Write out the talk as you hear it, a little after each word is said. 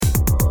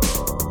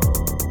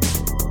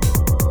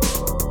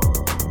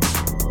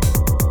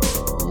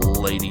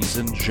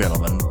ladies and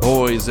gentlemen,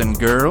 boys and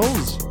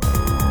girls,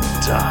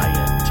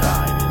 Dying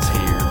Time is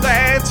here.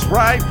 That's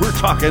right, we're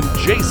talking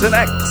Jason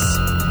X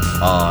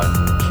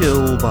on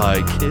Kill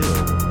by Kill.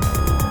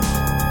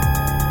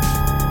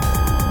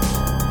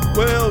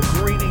 Well,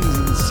 greetings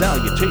and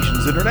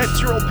salutations, Internet.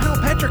 It's your old pal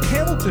Patrick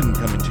Hamilton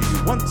coming to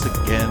you once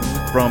again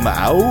from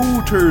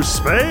outer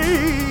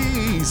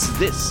space.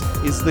 This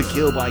is the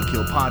Kill by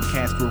Kill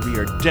podcast, where we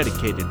are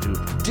dedicated to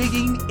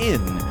digging in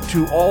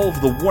to all of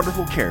the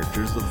wonderful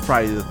characters of the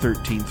Friday the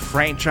 13th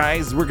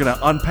franchise. We're going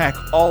to unpack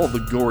all the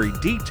gory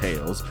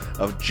details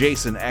of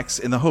Jason X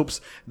in the hopes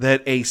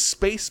that a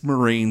Space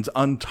Marine's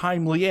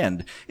untimely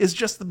end is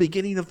just the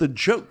beginning of the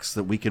jokes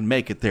that we can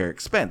make at their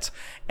expense.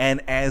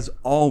 And as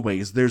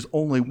always, there's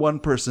only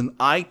one person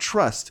I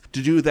trust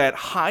to do that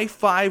high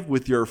five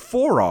with your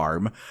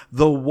forearm,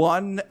 the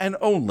one and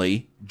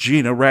only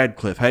Gina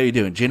Radcliffe. How you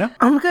doing, Gina?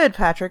 I'm good,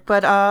 Patrick,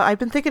 but I've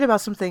been thinking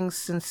about some things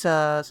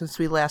since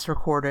we last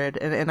recorded,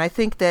 and I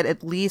think that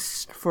at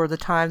least for the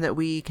time that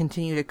we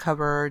continue to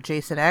cover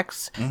Jason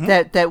X,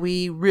 that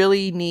we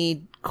really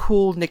need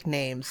cool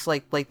nicknames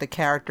like the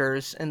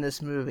characters in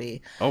this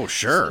movie. Oh,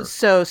 sure.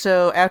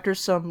 So after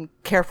some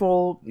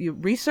careful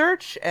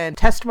research and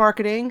test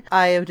marketing,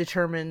 I have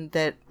determined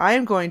that I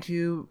am going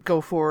to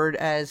go forward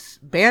as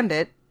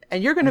Bandit,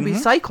 and you're going to be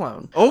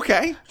Cyclone.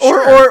 Okay.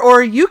 Sure.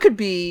 Or you could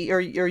be, or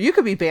you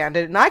could be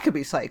Bandit, and I could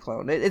be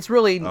Cyclone. It's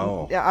really,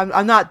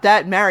 I'm not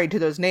that married to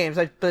those names,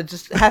 but it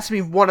just has to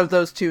be one of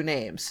those two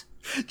names.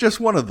 Just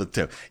one of the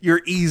two.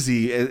 You're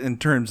easy in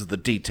terms of the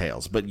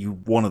details, but you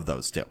one of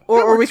those two.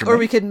 Or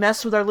we could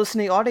mess with our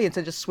listening audience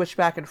and just switch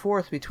back and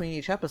forth between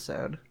each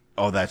episode.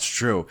 Oh, that's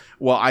true.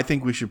 Well, I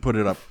think we should put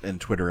it up in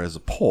Twitter as a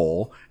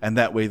poll, and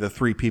that way the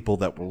three people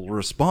that will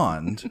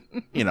respond,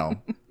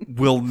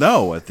 will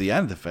know at the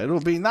end of it. It'll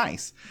be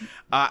nice.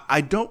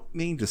 I don't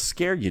mean to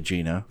scare you,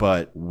 Gina,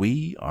 but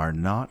we are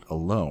not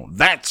alone.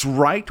 That's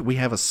right. We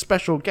have a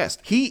special guest.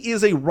 He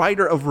is a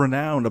writer of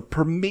renown, a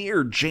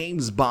premier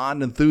James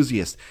Bond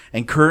enthusiast,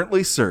 and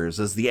currently serves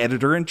as the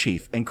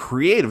editor-in-chief and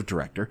creative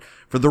director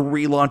for the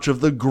relaunch of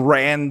the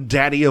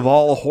granddaddy of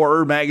all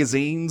horror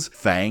magazines,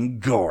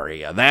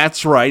 Fangoria.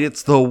 That's right.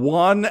 It's the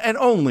one and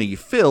only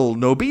Phil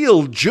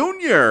Nobile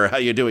Jr. How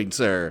you doing,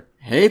 sir?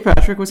 Hey,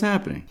 Patrick, what's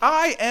happening?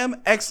 I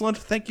am excellent.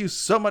 Thank you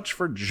so much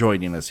for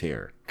joining us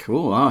here.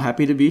 Cool. Oh,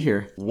 happy to be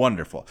here.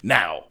 Wonderful.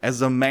 Now,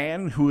 as a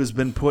man who has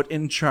been put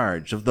in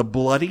charge of the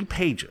bloody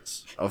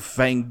pages of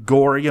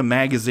Fangoria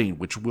magazine,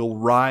 which will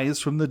rise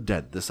from the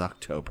dead this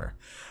October,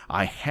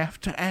 I have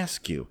to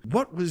ask you,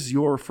 what was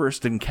your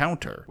first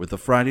encounter with the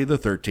Friday the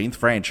 13th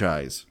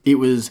franchise? It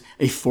was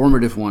a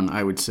formative one,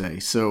 I would say.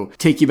 So,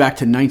 take you back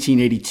to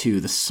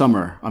 1982, the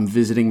summer. I'm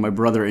visiting my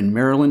brother in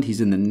Maryland. He's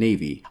in the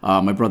Navy.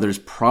 My brother's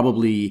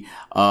probably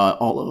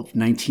all of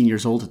 19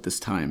 years old at this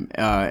time.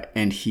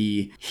 And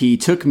he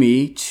took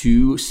me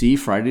to see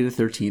Friday the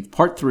 13th,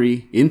 Part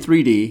 3 in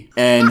 3D.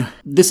 And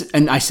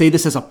I say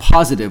this as a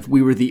positive.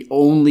 We were the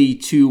only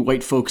two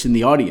white folks in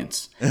the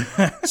audience.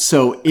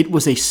 So it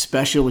was a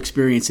special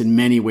experience in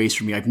many ways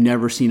for me. I've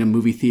never seen a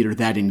movie theater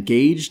that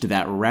engaged,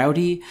 that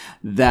rowdy,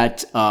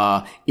 that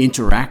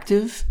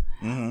interactive.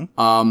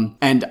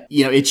 And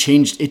it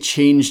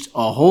changed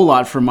a whole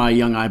lot for my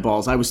young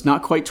eyeballs. I was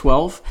not quite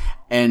 12,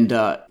 and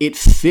it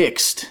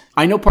fixed.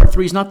 I know Part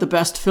 3 is not the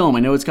best film.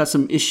 I know it's got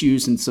some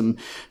issues and some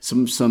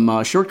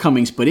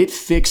shortcomings, but it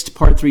fixed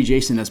Part 3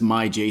 Jason as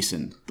my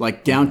Jason,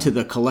 like down to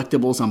the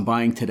collectibles I'm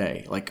buying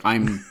today. Like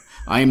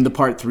I am the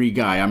Part 3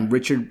 guy. I'm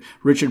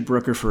Richard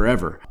Brooker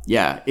forever.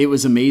 Yeah, it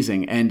was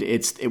amazing, and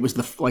it was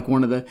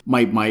one of the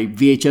my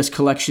VHS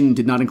collection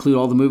did not include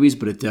all the movies,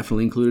 but it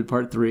definitely included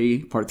Part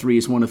 3. Part 3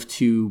 is one of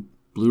two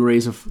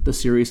Blu-rays of the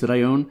series that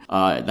I own.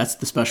 That's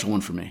the special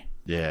one for me.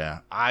 Yeah,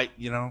 I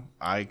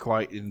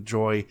quite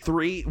enjoy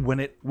 3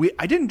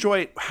 I didn't enjoy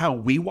it how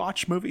we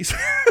watch movies,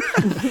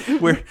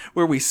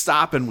 where we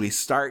stop and we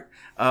start.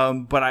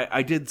 But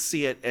I did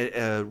see it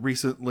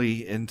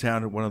recently in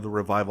town at one of the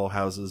revival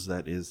houses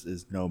that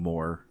is no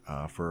more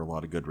for a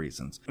lot of good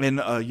reasons. And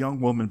a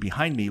young woman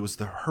behind me was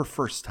her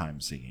first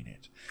time seeing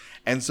it,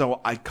 and so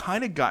I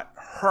kind of got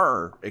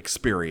her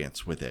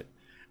experience with it.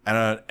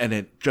 And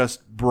it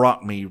just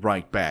brought me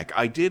right back.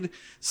 I did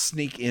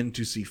sneak in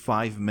to see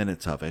 5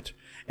 minutes of it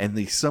in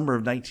the summer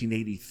of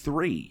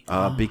 1983,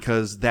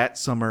 because that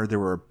summer there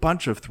were a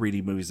bunch of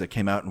 3D movies that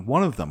came out, and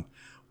one of them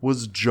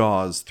was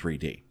Jaws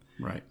 3D.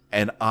 Right.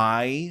 And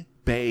I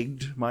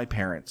begged my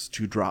parents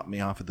to drop me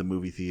off at the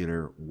movie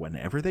theater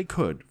whenever they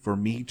could for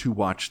me to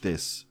watch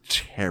this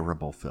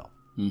terrible film.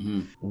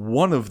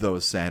 One of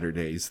those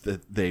Saturdays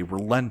that they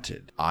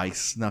relented, I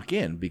snuck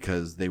in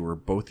because they were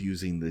both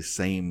using the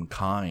same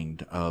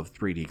kind of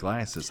 3D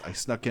glasses. I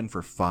snuck in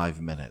for 5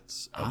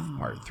 minutes of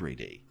Part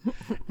 3D,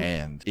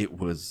 and it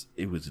was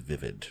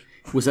vivid.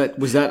 Was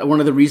that one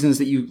of the reasons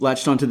that you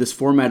latched onto this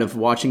format of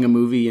watching a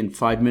movie in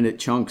 5-minute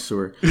chunks,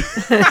 or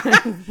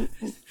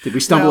did we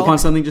stumble upon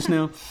something just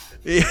now?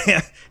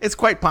 Yeah, It's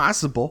quite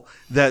possible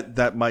that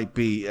that might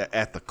be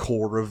at the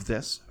core of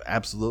this.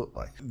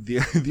 Absolutely.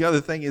 The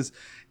other thing is,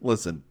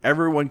 listen,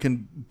 everyone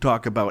can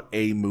talk about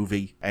a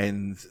movie,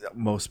 and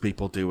most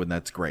people do, and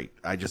that's great.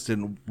 We just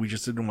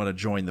didn't want to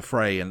join the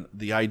fray, and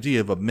the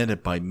idea of a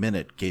minute by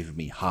minute gave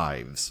me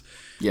hives.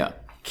 Yeah.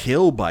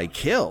 Kill by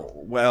kill,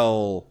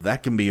 well,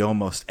 that can be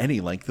almost any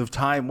length of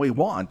time we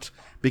want,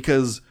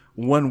 because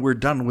when we're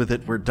done with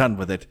it, we're done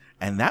with it,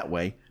 and that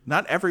way,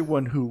 not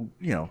everyone who,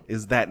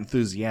 is that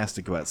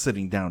enthusiastic about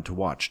sitting down to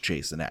watch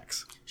Jason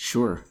X.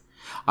 Sure.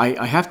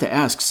 I have to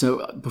ask,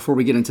 so before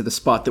we get into the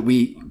spot that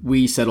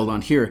we settled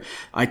on here,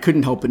 I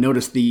couldn't help but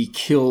notice the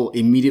kill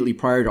immediately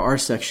prior to our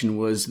section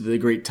was the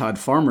great Todd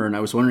Farmer, and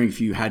I was wondering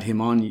if you had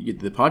him on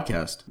the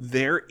podcast.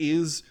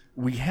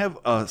 We have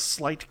a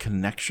slight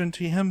connection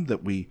to him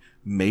that we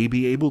may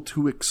be able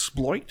to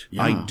exploit.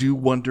 Yeah. I do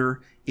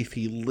wonder if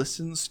he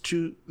listens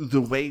to the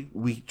way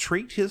we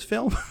treat his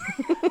film,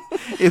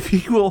 if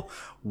he will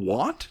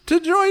want to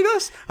join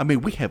us. I mean,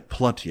 we have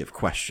plenty of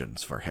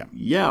questions for him.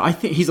 Yeah, I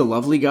think he's a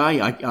lovely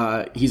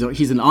guy. He's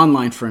an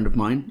online friend of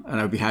mine, and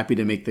I'd be happy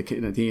to make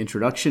the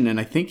introduction. And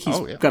I think he's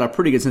got a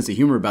pretty good sense of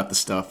humor about the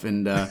stuff.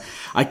 And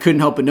I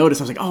couldn't help but notice.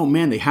 I was like, oh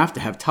man, they have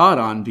to have Todd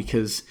on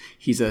because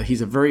he's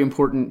a very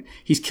important.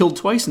 He's killed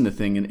twice in the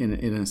thing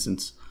in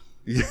essence.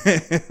 Yeah,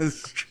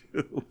 it's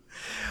true.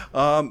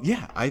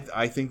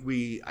 I think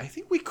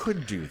we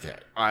could do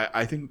that.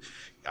 I think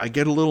I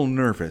get a little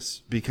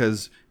nervous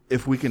because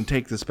if we can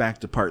take this back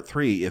to part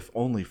 3, if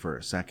only for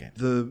a second,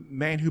 the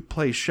man who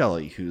plays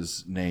Shelley,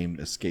 whose name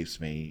escapes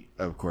me,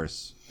 of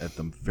course, at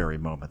the very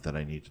moment that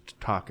I needed to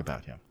talk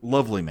about him.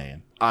 Lovely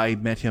man. I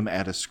met him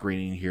at a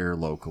screening here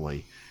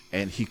locally,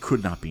 and he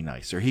could not be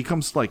nicer. He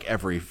comes like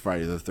every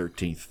Friday the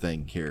 13th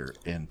thing here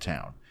in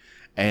town.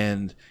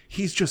 And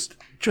he's just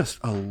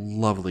a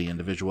lovely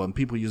individual, and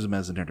people use him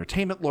as an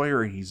entertainment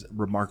lawyer, and he's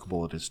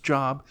remarkable at his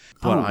job.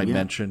 But I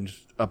mentioned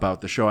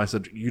about the show, I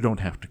said, you don't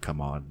have to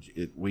come on.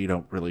 We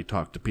don't really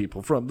talk to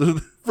people from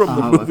the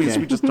movies. Okay.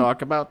 We just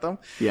talk about them.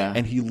 Yeah.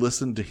 And he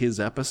listened to his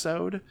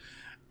episode,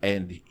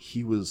 and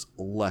he was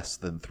less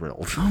than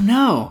thrilled. Oh,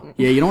 no.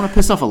 Yeah, you don't want to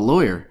piss off a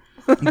lawyer.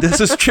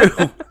 This is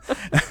true.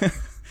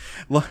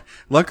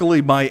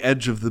 Luckily, my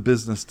edge of the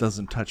business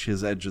doesn't touch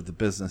his edge of the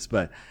business.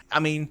 But, I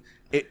mean,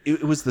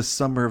 it was the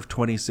summer of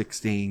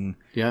 2016.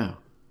 Yeah.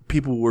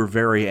 People were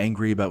very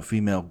angry about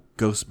female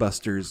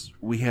Ghostbusters.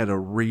 We had a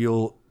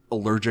real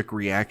allergic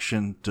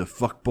reaction to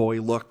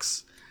fuckboy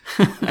looks.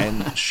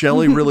 And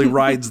Shelley really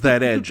rides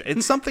that edge.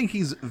 It's something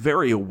he's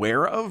very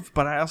aware of,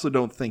 but I also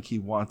don't think he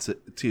wants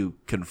it to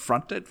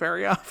confront it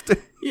very often.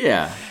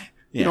 Yeah.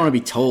 You don't want to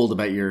be told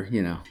about your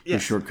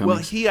shortcomings. Well,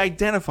 he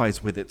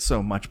identifies with it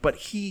so much, but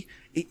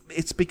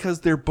it's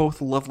because they're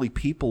both lovely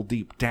people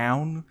deep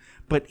down,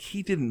 but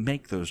he didn't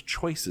make those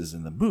choices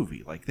in the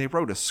movie. Like, they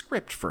wrote a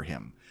script for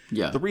him.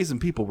 Yeah. The reason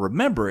people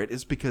remember it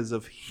is because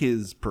of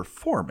his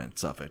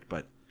performance of it,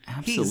 but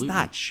absolutely. He's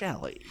not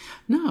Shelley.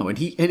 No, and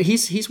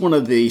he's one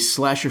of the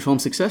slasher film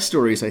success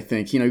stories, I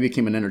think. He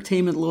became an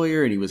entertainment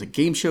lawyer, and he was a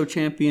game show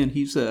champion.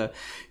 He's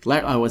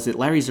was it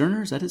Larry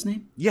Zerner? Is that his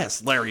name?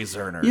 Yes, Larry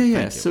Zerner.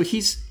 Yeah. So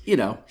he's, he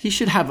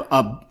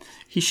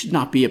should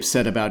not be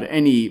upset about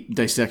any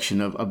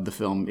dissection of the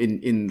film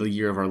in the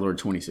year of our Lord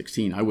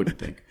 2016, I wouldn't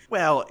think.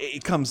 Well,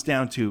 it comes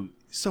down to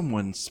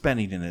someone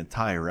spending an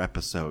entire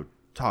episode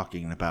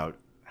talking about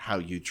how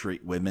you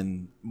treat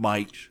women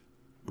might...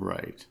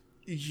 Right.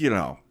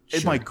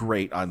 It might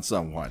grate on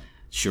someone.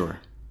 Sure.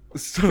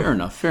 Fair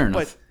enough.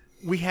 But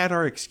we had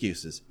our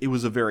excuses. It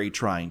was a very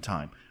trying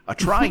time. A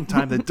trying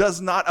time that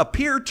does not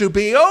appear to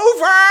be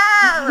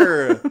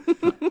over!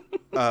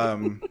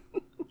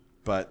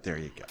 But there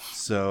you go.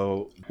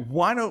 So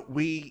why don't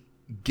we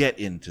get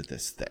into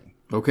this thing?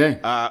 Okay.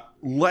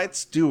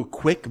 Let's do a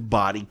quick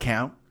body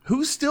count.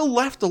 Who's still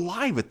left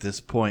alive at this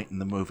point in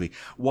the movie?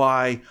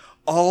 Why,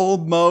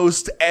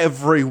 almost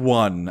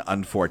everyone,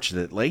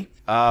 unfortunately.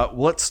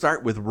 Let's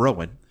start with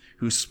Rowan,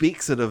 who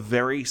speaks at a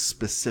very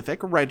specific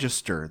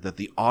register that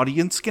the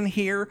audience can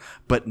hear,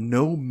 but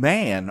no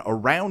man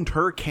around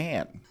her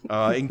can,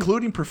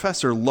 including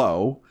Professor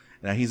Lowe.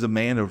 Now, he's a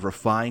man of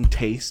refined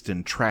taste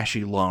and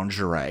trashy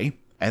lingerie.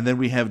 And then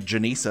we have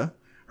Janissa.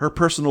 Her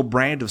personal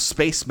brand of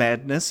space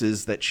madness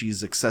is that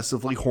she's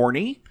excessively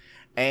horny.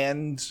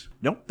 And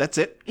nope, that's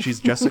it.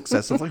 She's just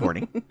excessively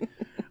horny.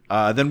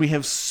 Then we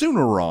have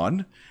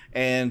Suneron.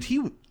 And he,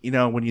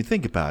 when you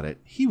think about it,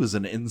 he was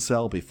an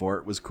incel before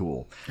it was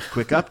cool.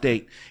 Quick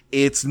update.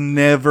 It's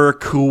never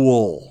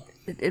cool.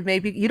 It may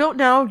be. You don't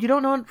know. You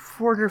don't know what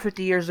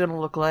 450 years is going to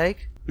look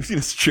like.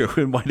 It's true.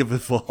 It might have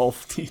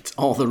evolved. It's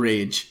all the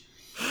rage.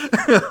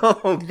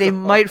 They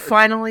might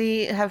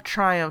finally have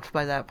triumphed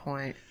by that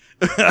point.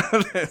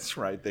 That's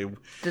right. They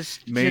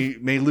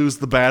may lose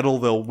the battle.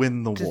 They'll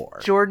win the war.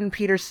 Jordan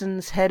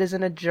Peterson's head is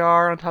in a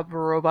jar on top of a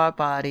robot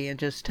body and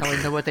just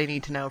telling them what they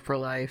need to know for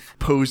life.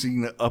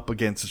 Posing up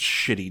against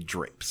shitty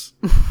drapes.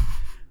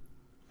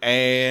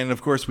 And,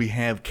 of course, we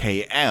have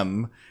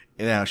KM.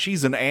 Now,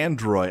 she's an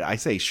android. I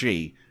say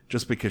she.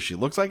 just because she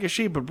looks like a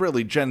she, but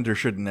really gender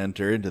shouldn't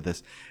enter into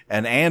this.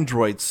 An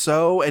android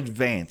so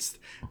advanced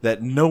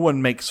that no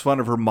one makes fun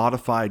of her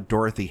modified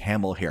Dorothy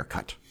Hamill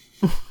haircut.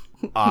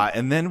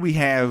 And then we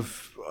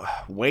have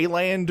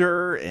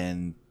Waylander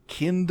and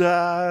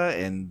Kinda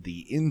and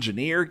the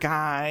engineer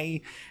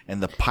guy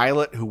and the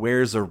pilot who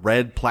wears a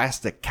red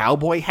plastic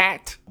cowboy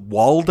hat.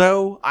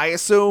 Waldo, I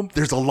assume.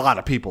 There's a lot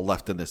of people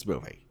left in this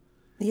movie.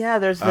 Yeah,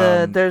 there's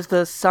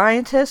the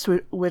scientist,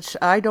 which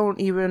I don't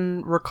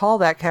even recall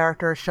that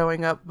character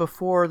showing up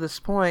before this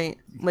point.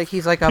 Like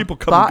he's like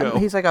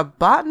he's like a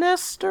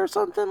botanist or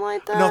something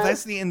like that. No,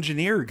 that's the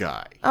engineer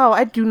guy. Oh,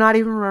 I do not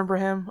even remember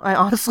him. I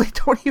honestly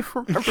don't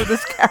even remember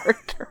this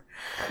character.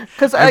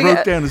 Because I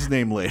wrote down his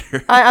name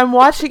later. I'm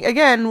watching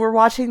again. We're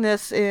watching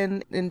this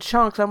in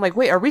chunks. I'm like,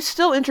 wait, are we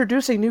still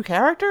introducing new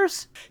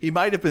characters? He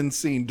might have been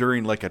seen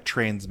during like a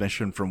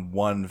transmission from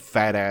one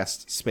fat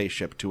ass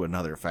spaceship to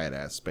another fat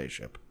ass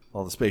spaceship.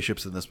 All the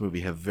spaceships in this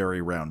movie have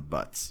very round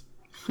butts.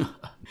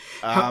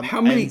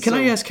 How many? Can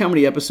I ask how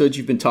many episodes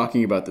you've been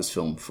talking about this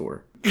film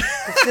for?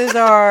 This is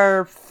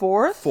our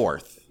fourth.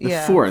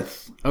 The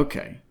fourth.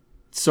 Okay.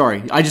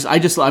 Sorry,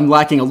 I'm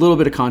lacking a little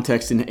bit of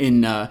context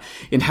in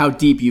how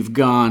deep you've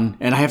gone,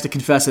 and I have to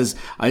confess, as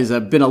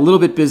I've been a little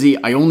bit busy,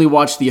 I only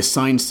watched the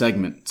assigned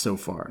segment so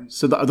far.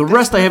 So the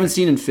rest I haven't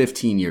seen in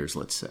 15 years,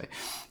 let's say.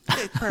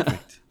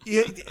 Perfect.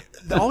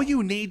 All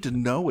you need to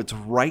know, it's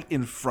right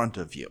in front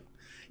of you.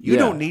 You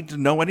don't need to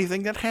know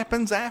anything that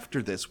happens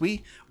after this.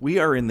 We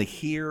are in the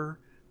here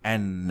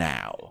and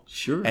now.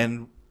 Sure.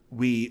 And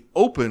we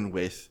open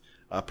with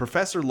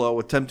Professor Lowe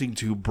attempting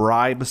to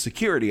bribe a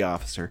security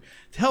officer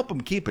to help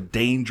him keep a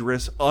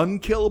dangerous,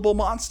 unkillable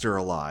monster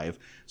alive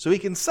so he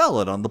can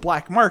sell it on the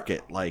black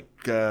market like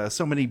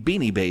so many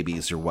Beanie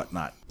Babies or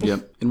whatnot.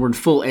 Yep. And we're in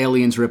full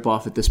Aliens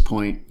ripoff at this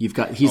point. He's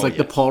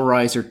the Paul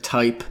Reiser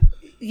type.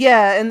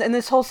 Yeah, and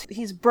this whole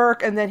he's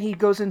Burke, and then he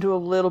goes into a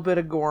little bit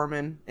of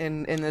Gorman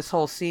in this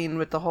whole scene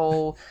with the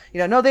whole,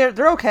 no,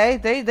 they're okay.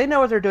 They know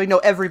what they're doing. No,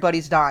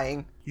 everybody's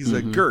dying. He's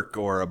a Girk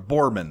or a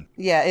Borman.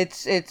 Yeah,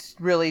 it's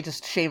really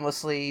just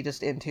shamelessly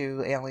just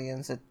into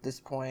Aliens at this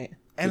point.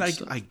 And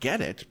I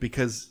get it,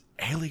 because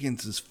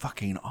Aliens is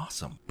fucking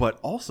awesome. But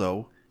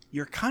also,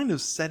 you're kind of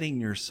setting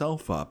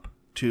yourself up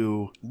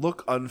to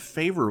look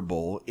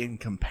unfavorable in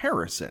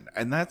comparison.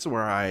 And that's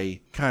where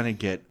I kind of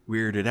get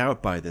weirded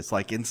out by this.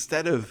 Like,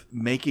 instead of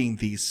making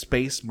these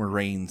Space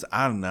Marines,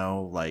 I don't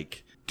know,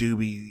 like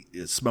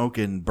doobie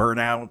smoking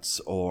burnouts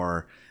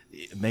or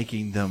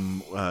making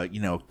them,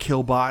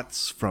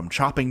 killbots from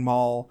Chopping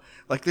Mall.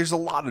 Like, there's a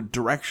lot of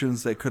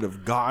directions they could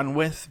have gone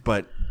with,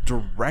 but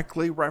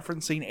directly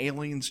referencing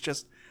Aliens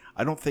just,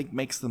 I don't think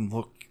makes them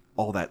look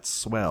all that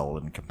swell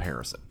in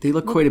comparison. They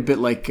look quite a bit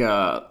like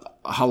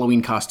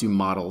Halloween costume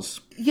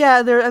models.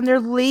 Yeah, they're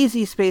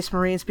lazy Space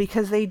Marines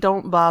because they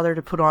don't bother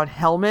to put on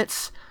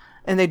helmets,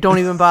 and they don't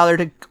even bother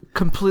to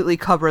completely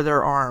cover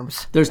their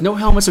arms. There's no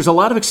helmets. There's a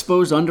lot of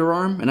exposed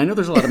underarm, and I know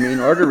there's a lot of main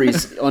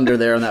arteries under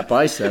there on that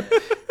bicep.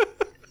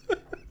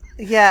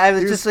 Yeah, I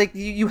was just like,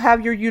 you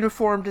have your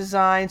uniform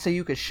design so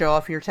you could show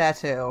off your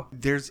tattoo.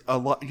 There's a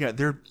lot,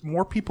 there are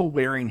more people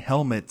wearing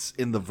helmets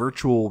in the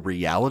virtual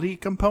reality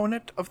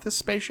component of this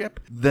spaceship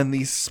than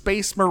these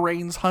Space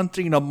Marines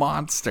hunting a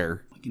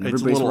monster.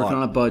 Everybody's working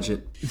on a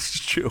budget. It's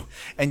true.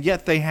 And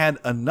yet they had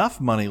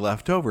enough money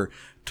left over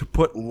to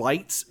put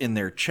lights in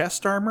their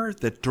chest armor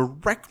that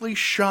directly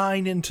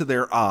shine into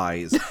their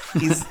eyes.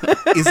 Is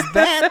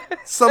that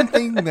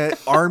something that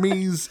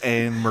armies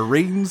and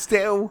Marines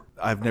do?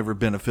 I've never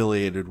been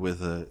affiliated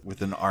with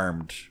an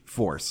armed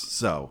force,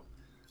 so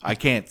I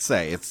can't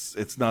say.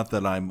 It's not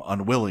that I'm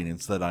unwilling,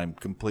 it's that I'm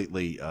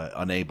completely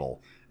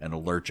unable and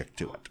allergic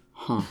to it.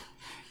 Huh.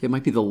 It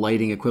might be the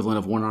lighting equivalent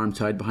of one arm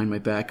tied behind my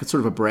back. It's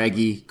sort of a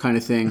braggy kind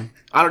of thing.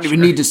 I don't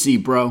even need to see,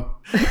 bro.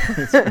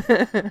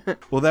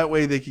 Well, that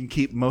way they can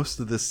keep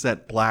most of the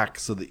set black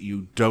so that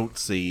you don't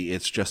see.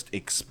 It's just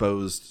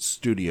exposed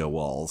studio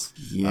walls.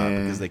 Yeah.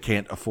 Because they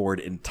can't afford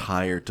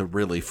to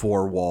really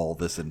four-wall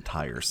this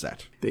entire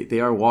set.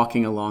 They are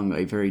walking along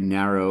a very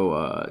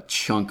narrow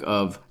chunk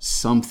of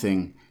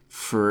something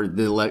for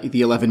the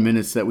 11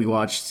 minutes that we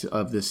watched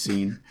of this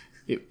scene.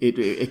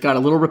 It got a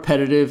little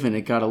repetitive, and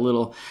it got a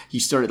little. They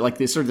started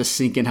to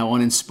sink in how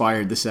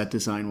uninspired the set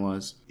design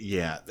was.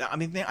 Yeah, I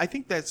mean, I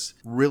think that's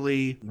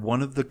really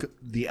one of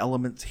the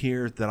elements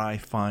here that I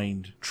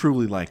find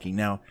truly liking.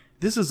 Now,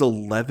 this is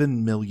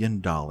 $11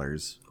 million.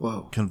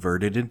 Whoa!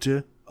 Converted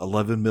into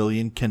 11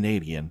 million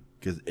Canadian,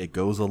 because it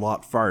goes a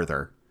lot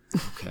farther.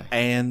 Okay,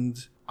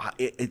 and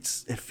it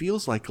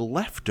feels like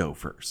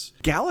leftovers.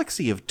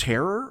 Galaxy of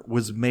Terror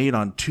was made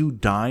on 2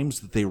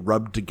 dimes that they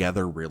rubbed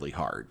together really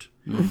hard.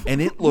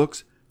 And it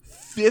looks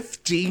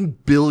 15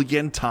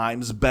 billion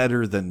times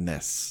better than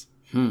this.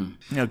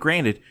 Now,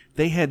 granted,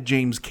 they had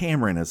James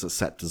Cameron as a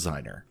set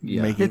designer,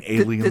 making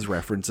Aliens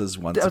references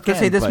once again. I was going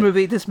to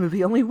say, this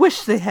movie only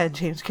wished they had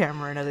James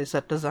Cameron as a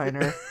set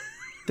designer.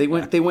 They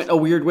went a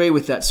weird way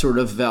with that sort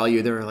of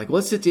value. They were like,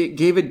 let's get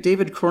David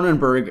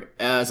Cronenberg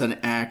as an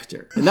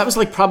actor. And that was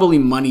like probably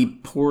money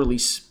poorly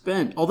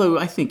spent. Although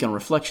I think on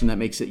reflection, that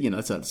makes it,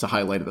 it's a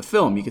highlight of the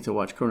film. You get to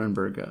watch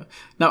Cronenberg.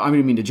 Now, I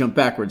didn't mean to jump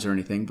backwards or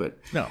anything, but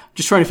no.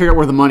 Just trying to figure out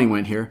where the money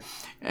went here.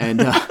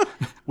 And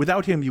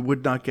without him, you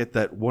would not get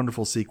that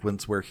wonderful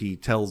sequence where he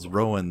tells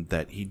Rowan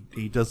that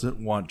he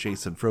doesn't want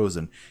Jason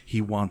frozen. He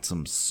wants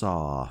him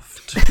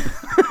soft.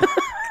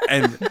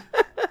 And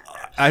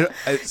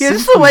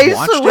just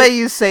the way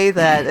you say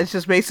that, it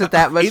just makes it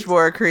that much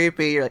more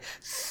creepy. You're like,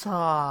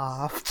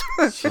 soft.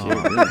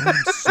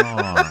 Soft.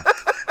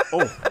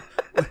 Oh,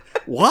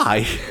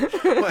 why?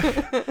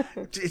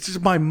 It's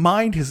just my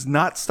mind has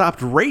not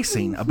stopped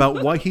racing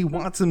about why he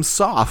wants him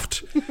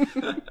soft.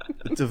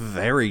 It's a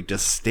very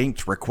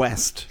distinct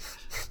request.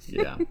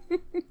 Yeah.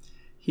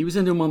 He was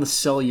into him on the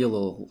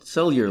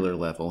cellular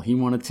level. He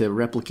wanted to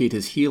replicate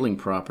his healing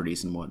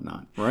properties and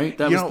whatnot, right?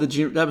 That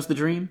was the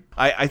dream?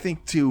 I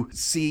think to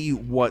see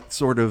what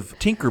sort of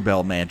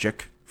Tinkerbell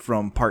magic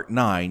from Part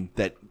 9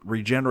 that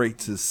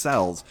regenerates his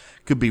cells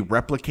could be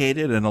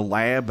replicated in a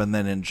lab and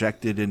then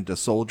injected into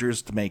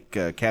soldiers to make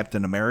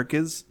Captain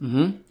America's.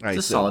 Mm-hmm. It's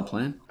a solid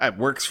plan. It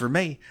works for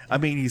me. I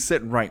mean, he's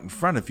sitting right in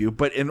front of you,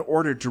 but in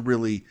order to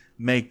really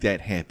make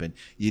that happen,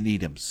 you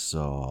need him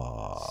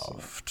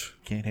soft.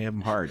 Can't have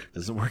him hard.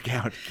 Doesn't work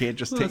out. Can't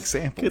just take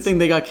samples. Good thing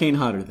they got Kane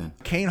Hodder then.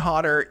 Kane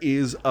Hodder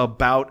is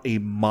about a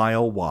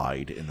mile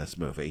wide in this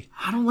movie.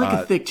 I don't like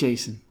a thick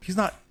Jason. He's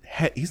not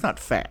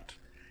fat.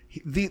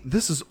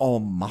 This is all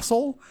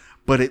muscle,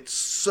 but it's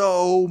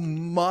so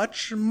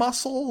much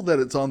muscle that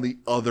it's on the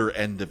other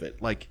end of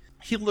it. Like,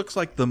 he looks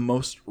like the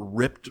most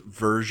ripped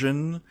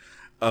version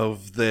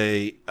of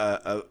the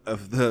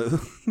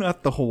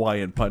not the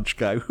Hawaiian Punch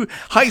guy,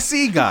 High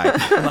C guy.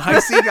 When the High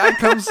C guy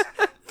comes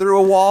through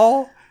a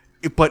wall,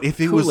 but if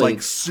he was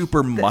like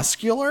super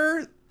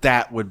muscular,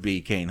 that would be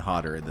Kane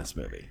Hodder in this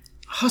movie.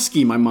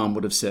 Husky, my mom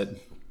would have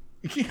said.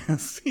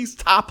 Yes, he's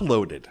top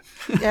loaded.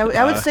 Yeah,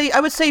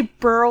 I would say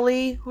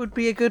burly would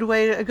be a good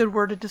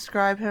word to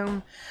describe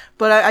him,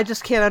 but I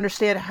just can't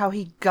understand how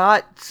he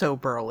got so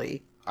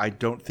burly. I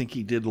don't think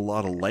he did a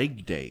lot of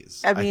leg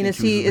days. I mean, is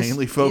he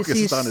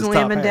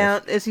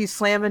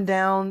slamming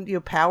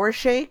down power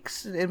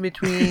shakes in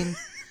between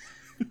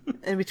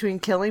in between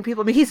killing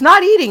people? I mean, he's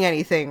not eating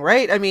anything,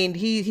 right? I mean,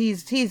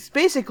 he's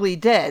basically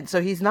dead,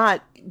 so he's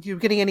not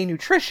getting any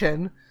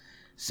nutrition.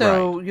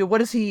 So right.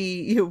 What is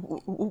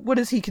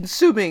he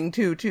consuming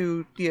to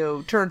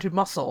turn to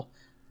muscle?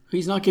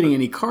 He's not getting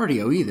any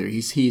cardio either.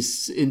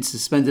 He's in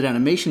suspended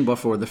animation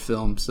before the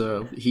film,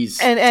 so he's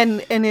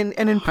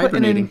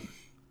hibernating.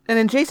 And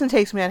in Jason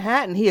Takes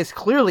Manhattan, he is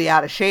clearly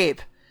out of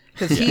shape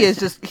because he is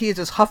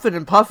just huffing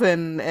and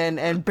puffing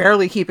and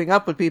barely keeping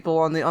up with people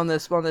on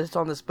this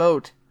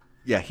boat.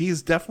 Yeah,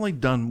 he's definitely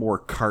done more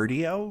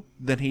cardio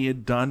than he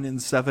had done in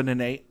 7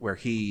 and 8, where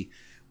he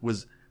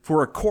was,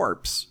 for a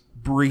corpse,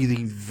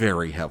 breathing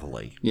very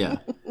heavily. Yeah.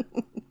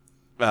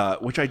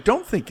 Which I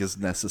don't think is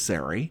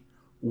necessary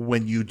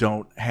when you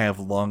don't have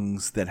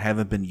lungs that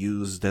haven't been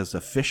used as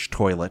a fish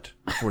toilet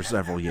for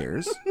several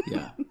years.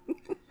 Yeah.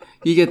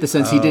 You get the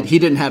sense he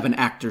didn't have an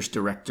actor's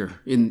director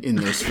in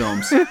those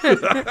films.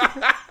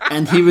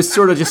 And he was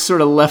sort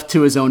of left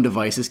to his own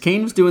devices.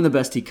 Kane was doing the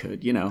best he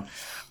could,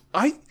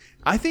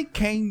 I think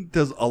Kane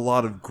does a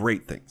lot of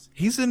great things.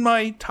 He's in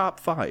my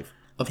top 5.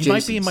 He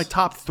might be in my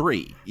top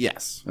 3,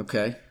 yes.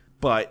 Okay.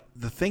 But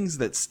the things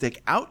that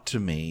stick out to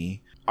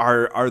me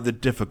are the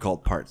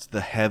difficult parts.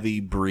 The heavy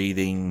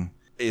breathing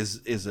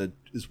is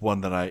one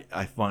that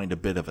I find a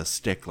bit of a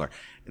stickler.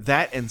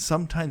 That, and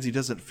sometimes he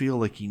doesn't feel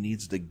like he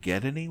needs to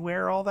get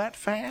anywhere all that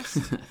fast.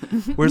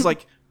 Whereas,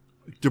 like,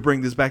 to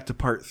bring this back to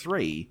part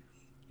 3,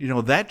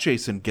 that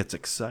Jason gets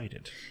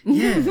excited.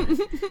 Yeah.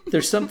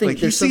 There's something. Like,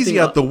 he sees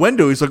you out the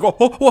window. He's like,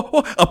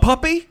 oh, a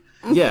puppy?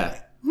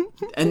 Yeah.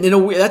 And in a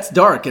way, that's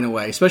dark in a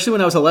way, especially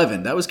when I was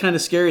 11. That was kind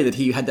of scary that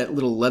he had that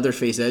little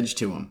Leatherface edge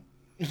to him.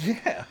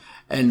 Yeah.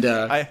 And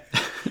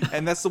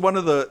and that's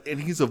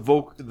he's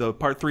the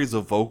part 3 is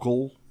a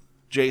vocal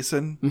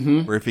Jason,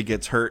 where if he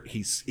gets hurt,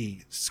 he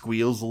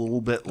squeals a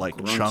little bit like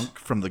Grunt. Chunk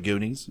from the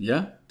Goonies.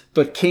 Yeah.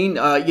 But Kane,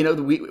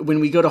 when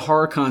we go to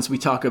horror cons, we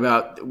talk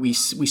about, we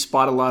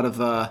spot a lot of,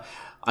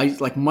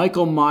 like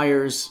Michael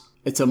Myers.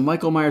 It's a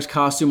Michael Myers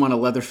costume on a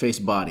Leatherface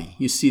body.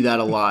 You see that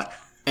a lot.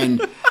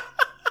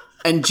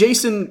 And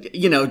Jason,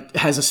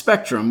 has a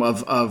spectrum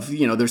of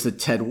there's the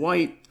Ted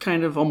White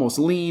kind of almost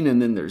lean,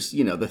 and then there's,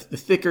 the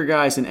thicker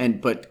guys,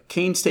 but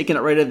Kane's taking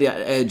it right at the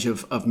edge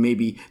of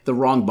maybe the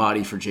wrong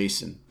body for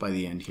Jason by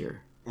the end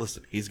here.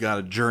 Listen, he's got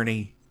a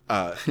journey.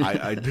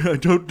 I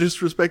don't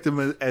disrespect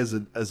him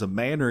as a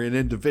man or an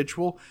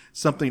individual,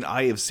 something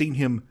I have seen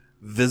him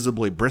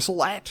visibly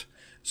bristle at.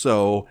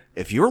 So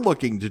if you're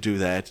looking to do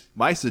that,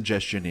 my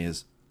suggestion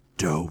is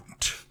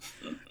don't.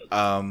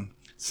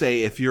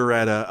 Say if you're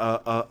at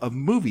a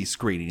movie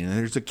screening and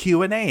there's a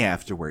Q&A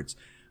afterwards,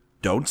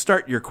 don't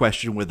start your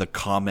question with a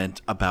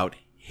comment about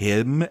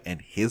him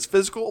and his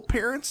physical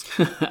appearance,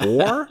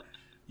 or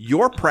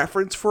your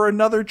preference for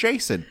another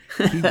Jason,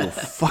 he will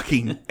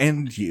fucking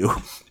end you.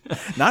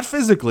 Not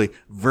physically,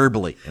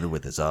 verbally, and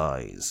with his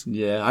eyes.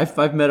 Yeah,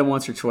 I've met him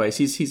once or twice.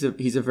 He's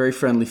a very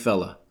friendly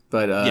fella.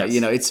 But Yes. you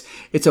know,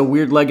 it's a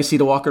weird legacy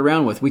to walk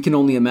around with. We can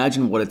only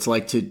imagine what it's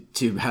like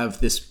to have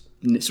this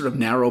sort of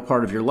narrow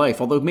part of your life.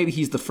 Although maybe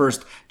he's the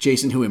first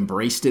Jason who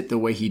embraced it the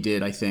way he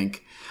did. I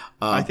think.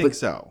 I think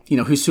so. You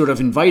know, who's sort of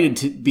invited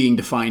to being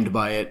defined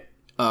by it.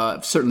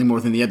 Certainly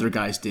more than the other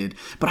guys did.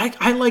 But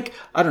I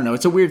don't know,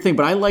 it's a weird thing,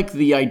 but I like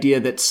the idea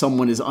that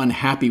someone is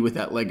unhappy with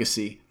that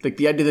legacy. Like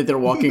the idea that they're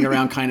walking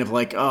around kind of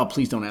like, oh,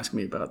 please don't ask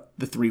me about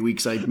the 3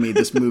 weeks I made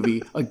this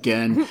movie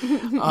again.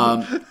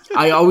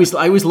 I always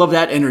love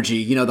that energy,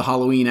 you know, the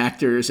Halloween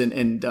actors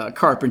and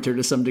Carpenter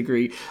to some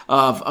degree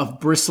of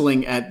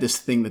bristling at this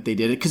thing that they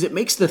did. Because it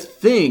makes the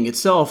thing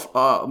itself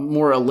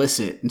more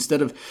illicit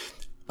instead of,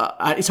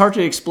 it's hard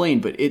to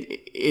explain, but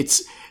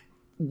it's,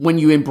 when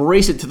you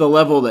embrace it to the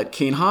level that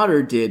Kane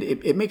Hodder did,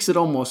 it makes it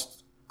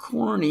almost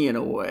corny in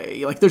a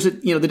way. Like there's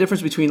the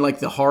difference between like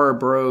the horror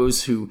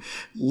bros who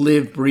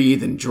live,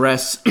 breathe, and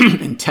dress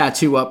and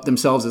tattoo up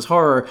themselves as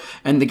horror,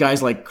 and the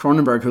guys like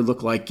Cronenberg who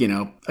look like, you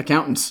know,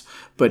 accountants,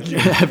 but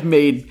have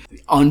made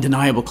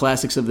undeniable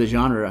classics of the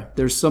genre.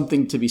 There's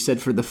something to be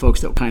said for the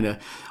folks that kind of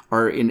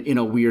are in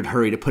a weird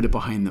hurry to put it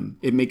behind them.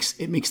 It makes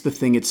the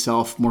thing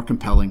itself more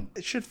compelling.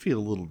 It should feel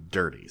a little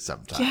dirty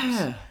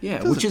sometimes.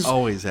 Yeah. It doesn't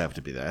always have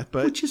to be that,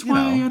 but which is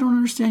why I don't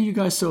understand you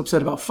guys so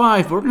upset about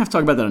 5, but we're gonna have to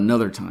talk about that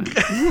another time.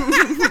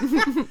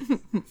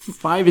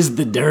 5 is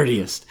the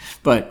dirtiest,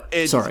 but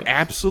it sorry.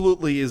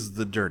 absolutely is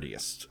the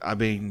dirtiest. I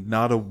mean,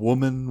 not a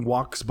woman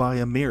walks by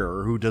a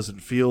mirror who doesn't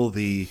feel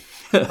the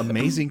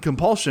amazing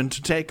compulsion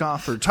to take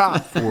off her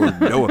top for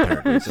no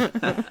apparent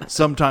reason.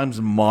 Sometimes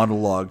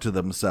monologue to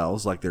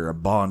themselves like they're a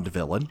Bond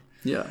villain.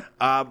 Yeah.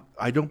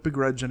 I don't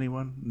begrudge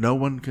anyone. No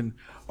one can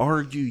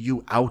argue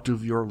you out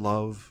of your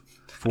love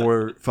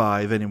for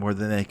 5 any more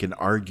than they can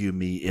argue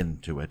me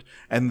into it.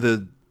 And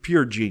the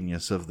pure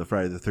genius of the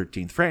Friday the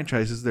 13th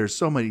franchise is there's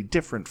so many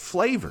different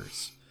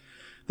flavors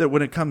that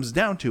when it comes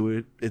down to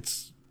it,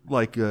 it's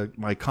like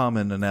my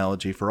common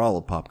analogy for all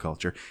of pop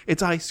culture.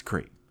 It's ice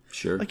cream.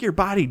 Sure. Like your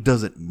body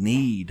doesn't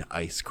need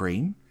ice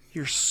cream.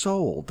 Your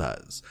soul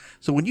does.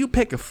 So when you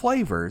pick a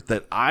flavor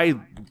that I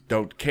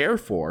don't care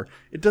for,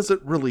 it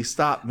doesn't really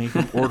stop me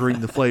from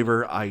ordering the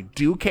flavor I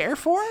do care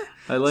for.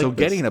 I like so this.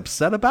 getting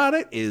upset about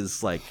it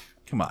is like,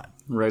 come on.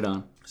 Right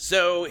on.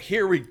 So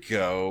here we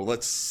go.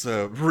 Let's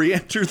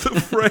re-enter the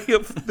fray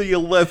of the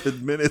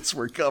 11 minutes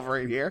we're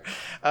covering here.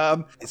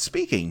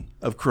 Speaking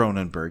of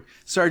Cronenberg,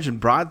 Sergeant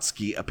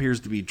Brodsky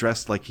appears to be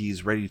dressed like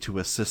he's ready to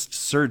assist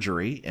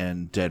surgery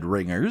in Dead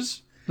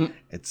Ringers.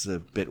 It's a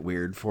bit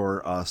weird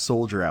for a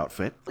soldier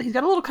outfit. He's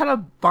got a little kind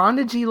of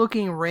bondagey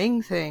looking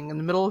ring thing in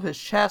the middle of his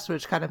chest,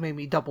 which kind of made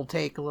me double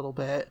take a little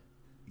bit.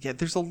 Yeah,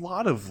 there's a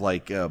lot of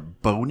like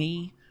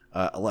bony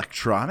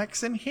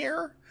electronics in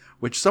here,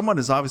 which someone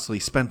has obviously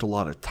spent a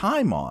lot of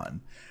time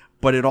on,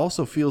 but it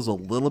also feels a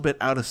little bit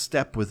out of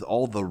step with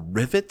all the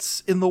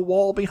rivets in the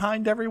wall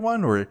behind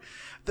everyone, or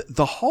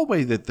the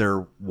hallway that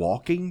they're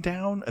walking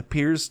down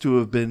appears to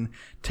have been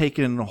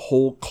taken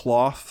whole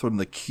cloth from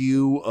the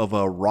queue of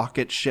a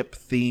rocket ship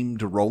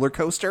themed roller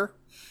coaster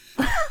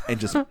and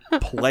just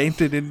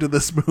planted into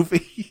this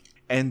movie.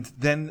 And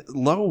then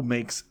Lowe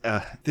makes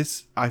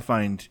this, I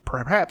find,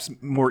 perhaps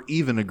more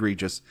even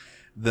egregious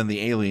than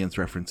the Aliens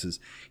references.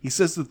 He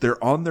says that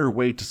they're on their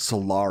way to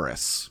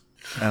Solaris.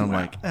 And I'm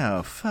like,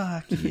 oh,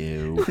 fuck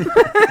you.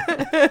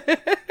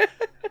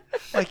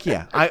 Like,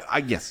 yeah,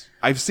 I guess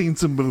I've seen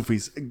some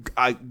movies.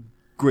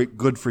 Great,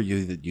 good for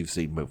you that you've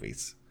seen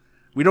movies.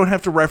 We don't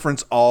have to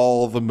reference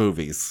all the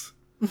movies.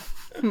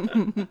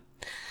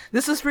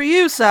 This is for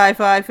you,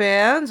 sci-fi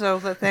fans. So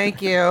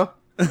thank you.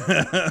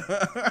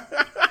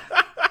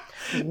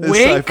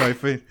 Wink.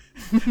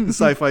 The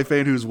sci-fi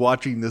fan who's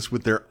watching this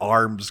with their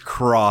arms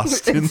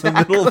crossed in the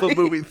middle of a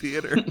movie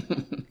theater.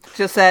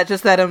 Just that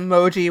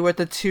emoji with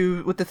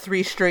the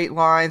 3 straight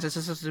lines. It's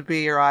supposed to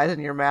be your eyes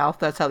and your mouth.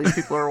 That's how these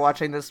people are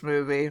watching this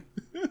movie.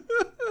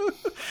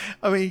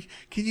 I mean,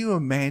 can you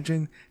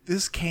imagine?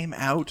 This came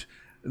out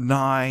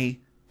nigh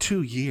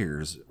 2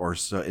 years or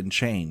so and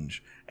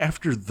change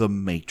after The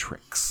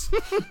Matrix.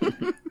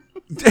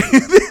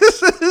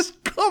 This is,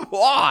 come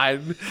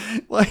on.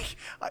 Like,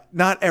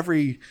 not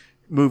every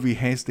movie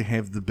has to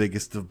have the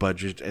biggest of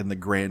budget and the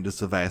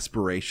grandest of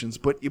aspirations,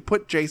 but you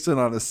put Jason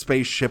on a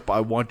spaceship,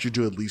 I want you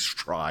to at least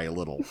try a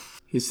little.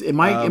 Am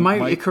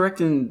I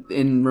correct in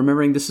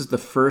remembering this is the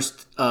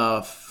first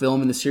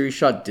film in the series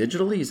shot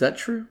digitally? Is that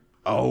true?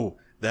 Oh,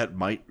 that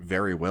might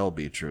very well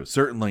be true.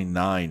 Certainly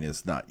 9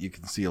 is not. You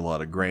can see a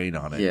lot of grain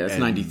on it. Yeah, it's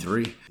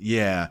 93.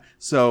 Yeah,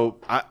 so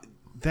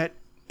that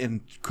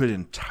could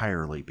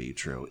entirely be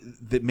true.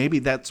 That maybe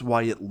that's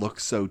why it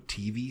looks so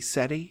TV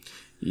setty.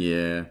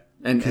 Yeah.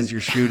 Because you're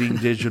shooting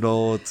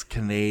digital, it's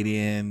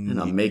Canadian. And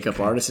a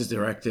makeup artist is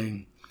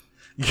directing.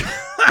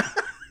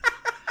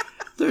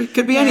 There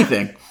could be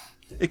anything.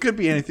 It could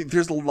be anything.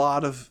 There's a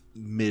lot of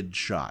mid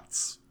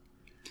shots.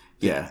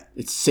 Yeah,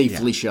 it's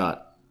safely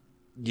shot.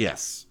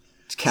 Yes.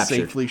 captured.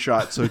 Safely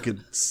shot so it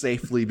could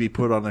safely be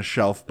put on a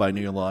shelf by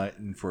New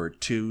Line for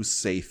 2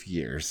 safe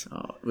years.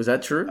 Oh, was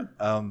that true?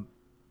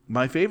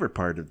 My favorite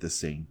part of this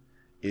scene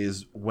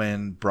is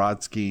when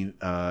Brodsky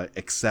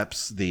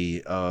accepts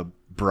the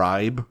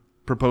bribe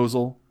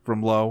proposal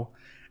from Lowe,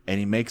 and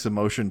he makes a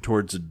motion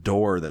towards a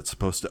door that's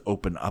supposed to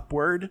open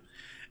upward,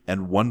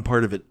 and one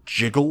part of it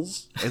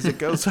jiggles as it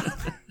goes up.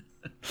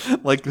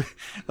 like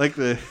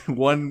the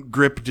one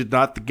grip did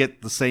not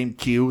get the same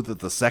cue that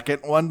the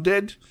second one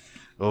did.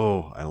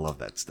 Oh, I love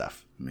that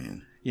stuff.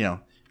 Man. You know,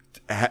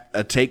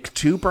 a take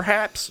 2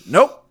 perhaps?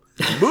 Nope.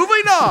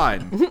 Moving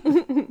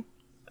on.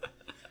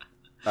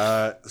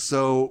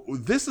 So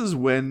this is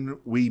when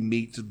we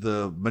meet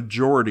the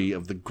majority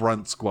of the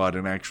Grunt Squad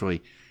and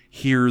actually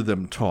hear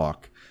them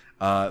talk.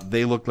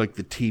 They look like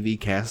the TV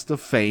cast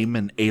of Fame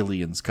and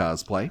Aliens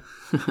cosplay.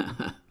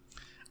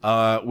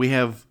 We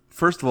have,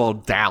 first of all,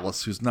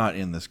 Dallas, who's not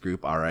in this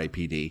group,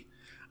 R.I.P.D.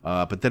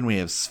 But then we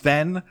have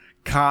Sven,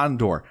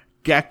 Condor,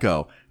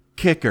 Gecko,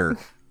 Kicker,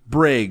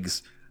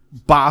 Briggs,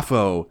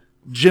 Boffo,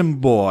 Jim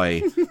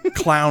Boy,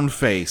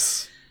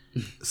 Clownface.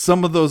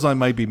 Some of those I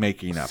might be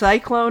making up.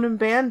 Cyclone and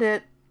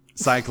Bandit.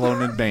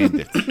 Cyclone and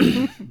Bandit.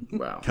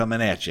 Wow.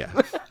 Coming at you.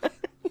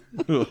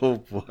 Oh,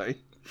 boy.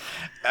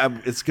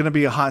 It's going to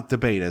be a hot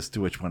debate as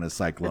to which one is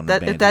Cyclone and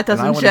Bandit. If that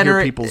doesn't and I want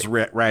generate to hear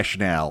people's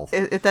rationale.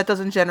 If that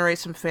doesn't generate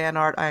some fan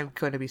art, I'm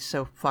going to be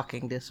so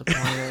fucking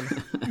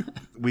disappointed.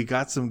 We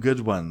got some good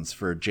ones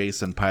for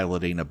Jason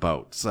piloting a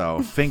boat,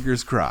 so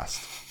fingers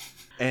crossed.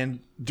 And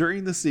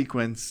during the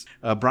sequence,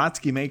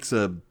 Brodsky makes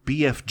a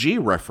BFG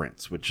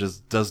reference, which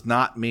does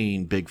not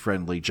mean Big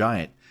Friendly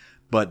Giant,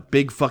 but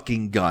Big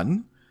Fucking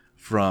Gun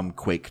from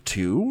Quake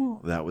 2.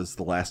 That was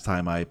the last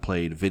time I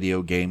played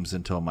video games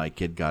until my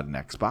kid got an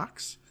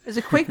Xbox. Is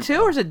it Quake 2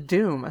 or is it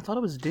Doom? I thought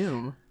it was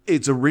Doom.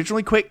 It's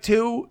originally Quake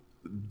 2.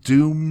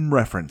 Doom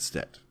referenced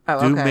it. Oh,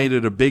 Doom okay. made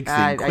it a big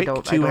thing.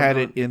 Quake 2 had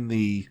know. it in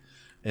the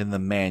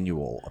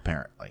manual,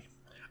 apparently.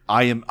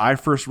 I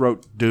first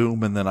wrote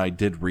Doom and then I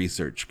did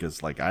research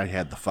because I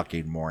had the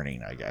fucking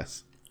morning, I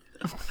guess.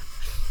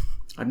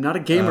 I'm not a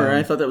gamer.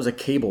 I thought that was a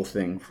cable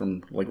thing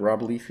from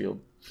Rob Liefeld.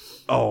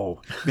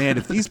 Oh man,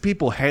 if these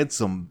people had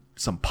some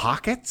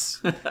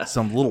pockets,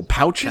 some little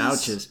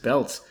pouches,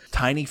 belts,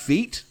 tiny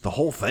feet, the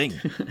whole thing.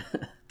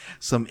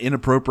 Some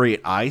inappropriate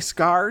eye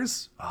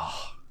scars.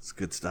 Oh, it's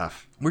good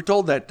stuff. We're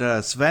told that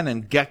Sven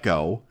and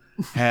Gecko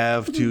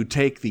have to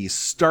take the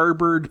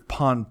starboard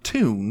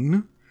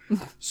pontoon.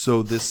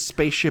 So this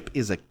spaceship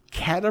is a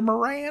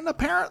catamaran,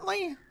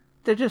 apparently?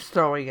 They're just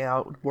throwing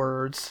out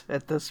words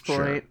at this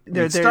point.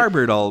 Sure.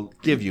 Starboard I'll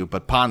give you,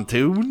 but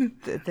pontoon?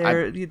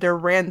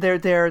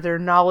 Their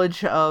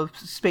knowledge of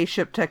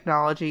spaceship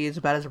technology is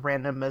about as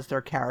random as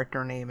their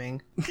character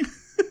naming.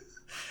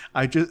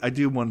 I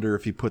do wonder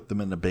if you put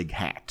them in a big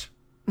hat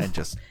and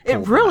just It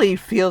really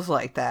feels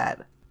like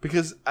that.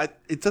 Because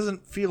it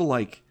doesn't feel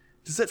like...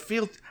 Does it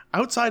feel...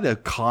 Outside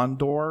of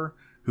Condor,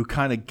 who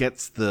kind of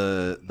gets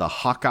the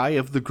Hawkeye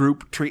of the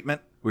group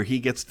treatment, where he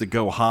gets to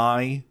go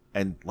high,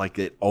 and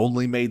it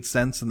only made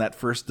sense in that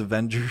first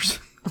Avengers.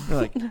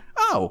 Like,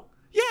 oh,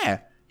 yeah,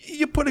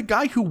 you put a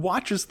guy who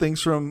watches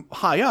things from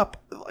high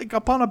up,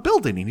 up on a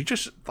building, and he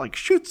just,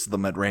 shoots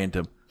them at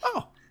random.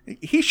 Oh,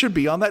 he should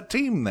be on that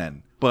team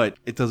then. But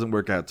it doesn't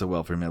work out so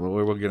well for me.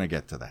 We're going to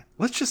get to that.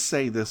 Let's just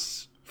say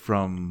this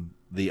from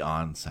the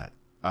onset.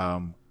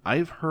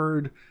 I've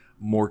heard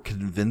more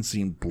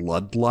convincing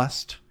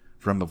bloodlust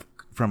from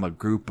a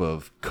group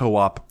of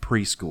co-op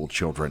preschool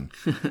children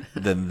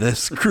than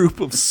this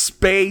group of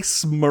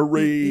space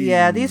marines.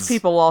 Yeah, these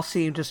people all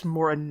seem just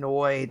more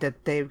annoyed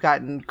that they've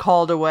gotten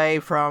called away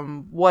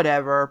from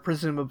whatever,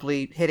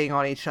 presumably hitting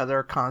on each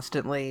other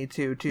constantly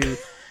to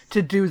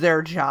do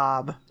their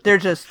job. They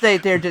just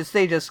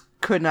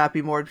could not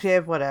be more, yeah,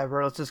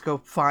 whatever, let's just go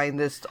find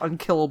this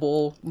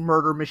unkillable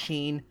murder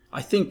machine.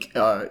 I think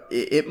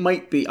it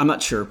might be, I'm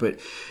not sure, but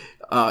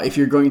if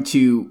you're going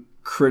to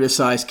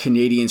criticize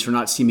Canadians for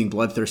not seeming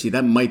bloodthirsty,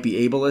 that might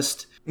be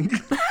ableist.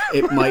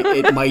 It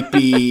might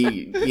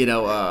be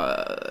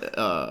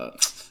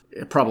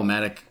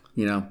problematic.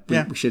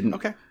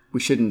 We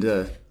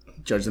shouldn't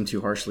judge them too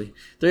harshly.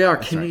 They are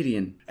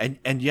Canadian, right.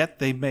 and yet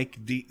they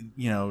make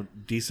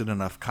decent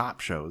enough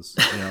cop shows.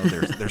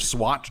 Their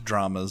SWAT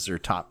dramas are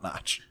top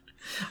notch.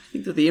 I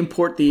think that they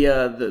import the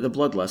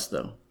bloodlust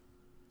though.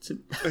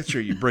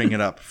 Sure, you bring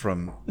it up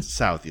from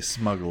south, you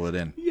smuggle it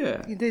in.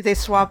 Yeah, they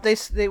swap. They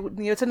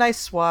it's a nice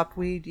swap.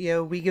 We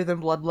give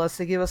them bloodlust.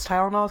 They give us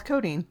Tylenol with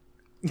codeine.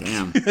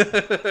 Damn,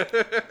 it's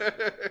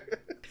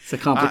a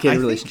complicated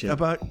relationship. Think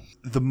about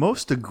the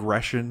most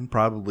aggression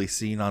probably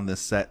seen on this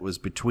set was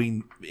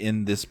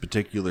in this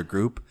particular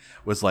group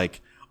was let's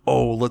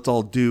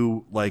all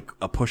do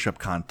a push-up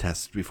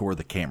contest before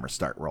the cameras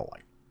start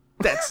rolling.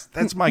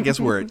 That's my guess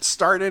where it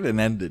started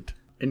and ended.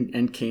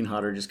 And Kane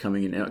Hodder just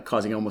coming in and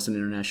causing almost an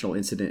international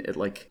incident at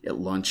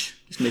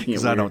lunch. Just making it weird.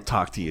 Because I don't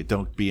talk to you.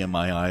 Don't be in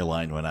my eye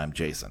line when I'm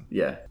Jason.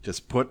 Yeah.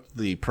 Just put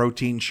the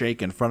protein shake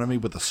in front of me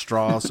with a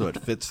straw so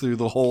it fits through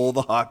the hole of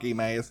the hockey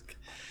mask.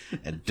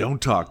 And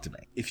don't talk to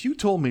me. If you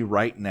told me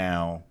right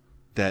now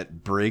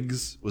that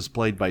Briggs was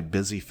played by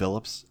Busy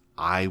Phillips,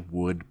 I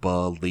would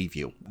believe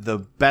you. The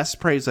best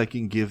praise I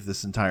can give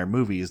this entire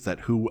movie is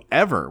that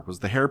whoever was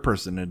the hair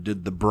person who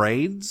did the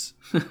braids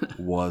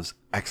was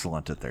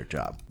excellent at their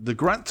job. The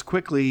grunts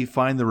quickly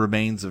find the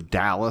remains of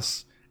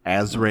Dallas,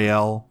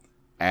 Azrael,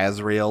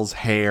 Azrael's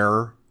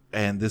hair,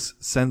 and this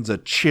sends a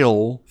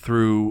chill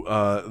through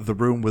the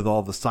room with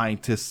all the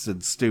scientists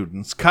and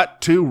students.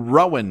 Cut to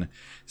Rowan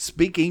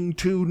speaking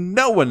to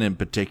no one in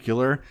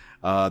particular.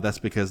 That's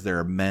because there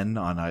are men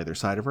on either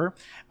side of her.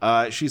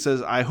 She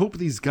says, I hope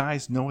these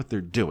guys know what they're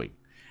doing.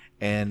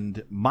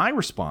 And my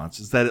response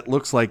is that it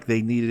looks like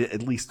they needed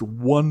at least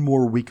one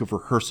more week of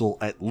rehearsal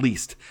at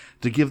least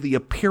to give the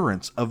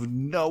appearance of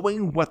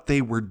knowing what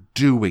they were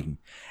doing.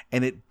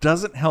 And it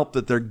doesn't help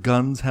that their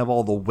guns have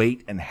all the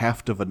weight and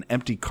heft of an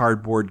empty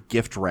cardboard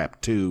gift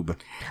wrap tube.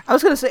 I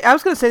was gonna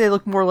say they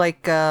look more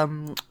like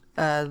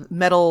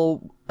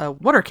metal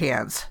water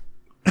cans.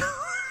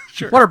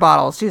 Sure. Water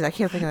bottles. Jeez, I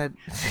can't think of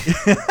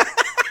it.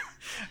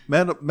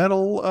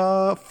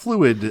 metal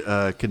fluid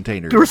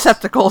containers.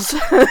 Receptacles.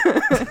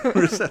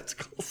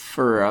 Receptacles.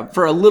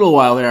 For a little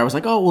while there, I was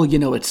like, oh,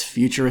 well, it's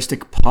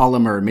futuristic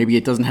polymer. Maybe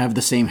it doesn't have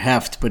the same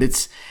heft, but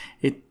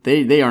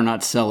they are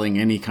not selling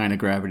any kind of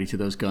gravity to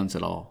those guns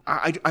at all.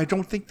 I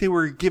don't think they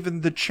were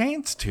given the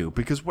chance to,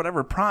 because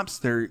whatever props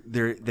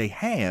they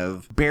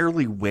have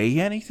barely weigh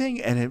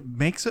anything, and it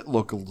makes it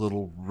look a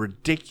little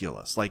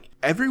ridiculous. Like,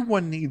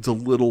 everyone needs a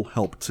little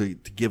help to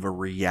give a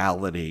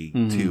reality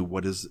to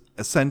what is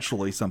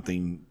essentially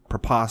something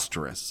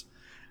preposterous,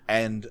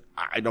 and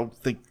I don't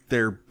think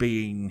they're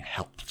being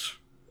helped.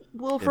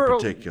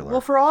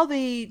 For all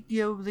the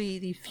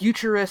the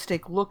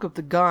futuristic look of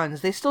the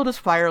guns, they still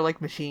just fire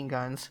like machine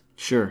guns.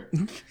 Sure.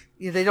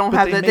 They don't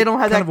have that. They don't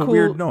have that cool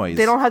weird noise.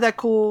 They don't have that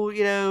cool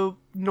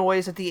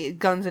noise that the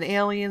guns in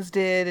Aliens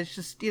did. It's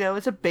just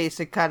it's a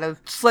basic kind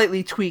of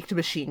slightly tweaked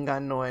machine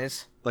gun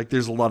noise. Like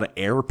there's a lot of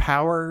air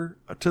power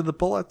to the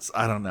bullets.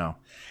 I don't know.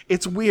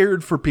 It's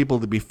weird for people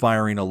to be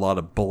firing a lot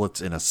of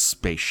bullets in a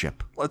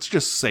spaceship. Let's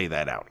just say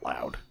that out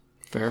loud.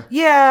 Fair.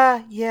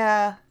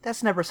 Yeah.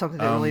 That's never something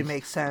that really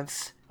makes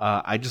sense.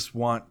 I just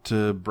want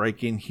to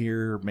break in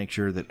here, make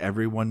sure that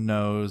everyone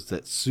knows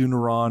that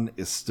Suneron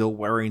is still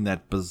wearing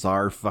that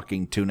bizarre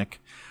fucking tunic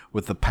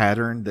with the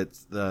pattern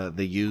that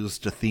they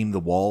used to theme the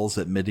walls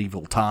at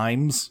medieval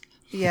times.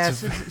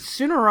 Yes,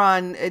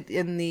 Suneron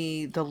in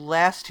the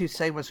last two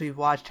segments we've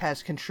watched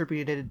has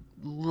contributed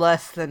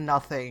less than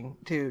nothing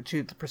to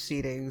the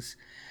proceedings.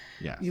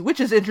 Yeah, which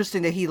is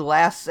interesting that he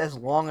lasts as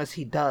long as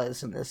he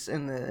does in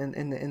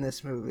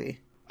this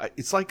movie.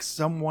 It's like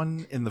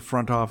someone in the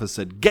front office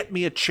said, "Get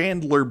me a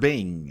Chandler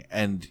Bing,"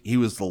 and he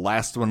was the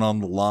last one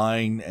on the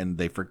line, and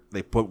they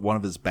put one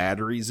of his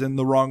batteries in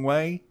the wrong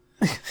way.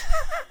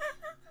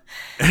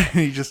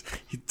 And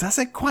he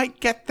doesn't quite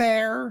get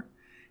there.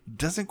 He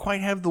doesn't quite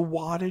have the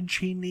wattage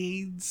he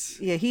needs.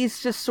 Yeah,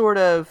 he's just sort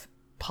of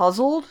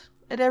puzzled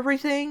at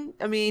everything.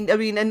 I mean,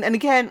 and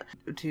again,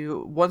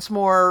 to once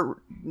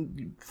more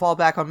fall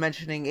back on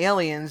mentioning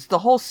Aliens, the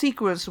whole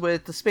sequence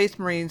with the Space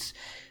Marines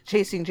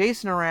chasing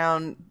Jason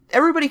around,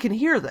 everybody can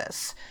hear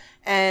this.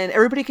 And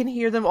everybody can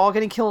hear them all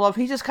getting killed off.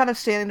 He's just kind of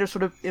standing there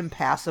sort of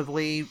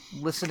impassively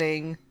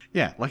listening.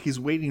 Yeah, like he's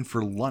waiting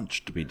for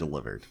lunch to be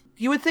delivered.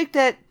 You would think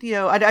that,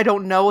 I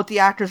don't know what the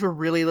actors were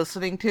really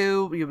listening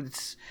to.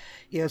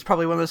 It's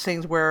probably one of those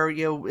things where,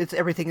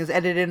 everything is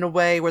edited in a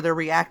way where they're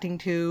reacting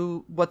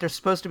to what they're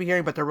supposed to be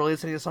hearing, but they're really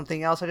listening to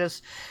something else.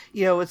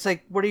 It's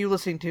like, what are you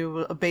listening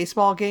to? A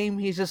baseball game?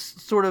 He's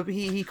just sort of,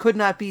 he could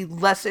not be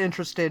less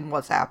interested in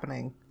what's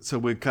happening. So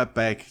we cut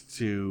back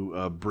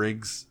to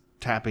Briggs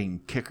tapping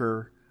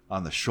Kicker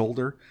on the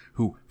shoulder,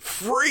 who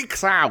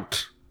freaks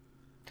out.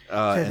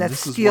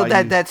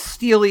 That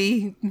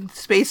steely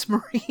Space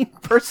Marine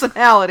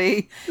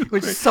personality,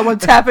 which is someone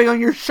tapping on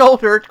your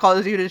shoulder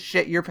causes you to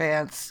shit your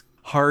pants.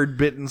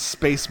 Hard-bitten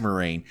Space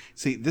Marine.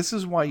 See, this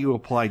is why you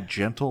apply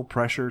gentle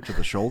pressure to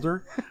the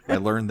shoulder. I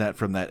learned that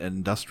from that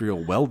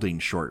industrial welding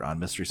short on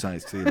Mystery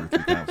Science Theater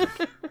 3000.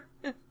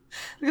 I'm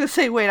going to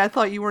say, wait, I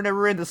thought you were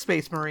never into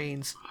Space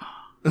Marines.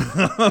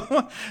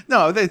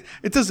 No,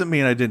 it doesn't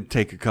mean I didn't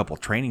take a couple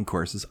training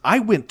courses. I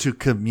went to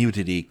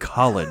community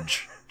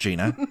college,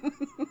 Gina.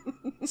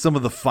 Some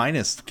of the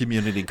finest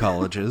community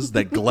colleges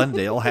that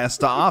Glendale has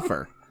to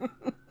offer.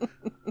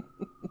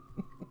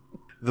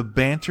 The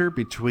banter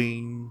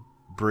between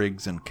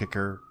Briggs and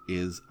Kicker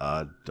is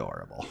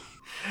adorable.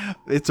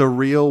 It's a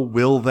real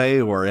will they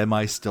or am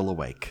I still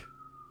awake?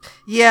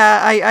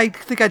 Yeah, I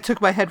think I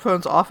took my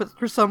headphones off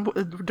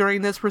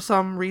during this for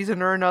some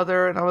reason or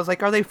another, and I was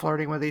like, are they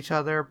flirting with each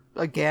other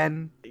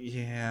again?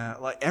 Yeah,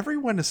 like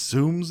everyone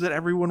assumes that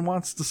everyone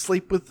wants to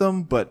sleep with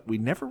them, but we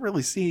never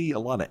really see a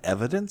lot of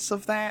evidence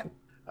of that.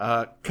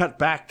 Cut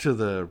back to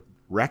the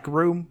rec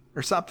room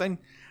or something.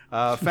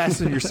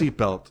 Fasten your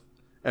seatbelt,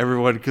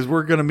 everyone, because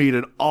we're going to meet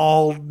an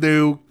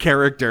all-new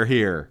character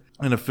here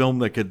in a film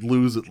that could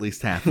lose at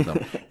least half of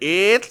them.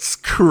 It's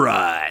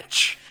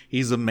Crutch.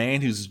 He's a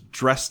man who's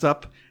dressed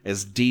up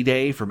as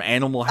D-Day from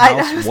Animal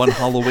House one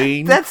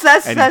Halloween. That's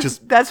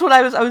what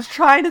I was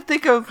trying to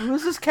think of.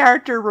 Who's this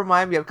character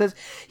remind me of? Because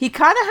he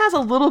kind of has a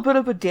little bit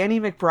of a Danny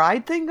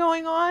McBride thing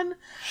going on.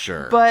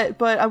 Sure.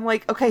 But I'm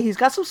like, okay, he's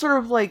got some sort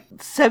of like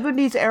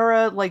 70s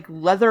era like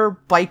leather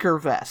biker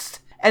vest.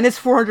 And it's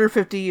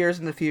 450 years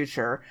in the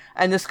future,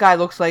 and this guy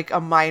looks like a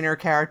minor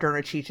character in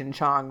a Cheech and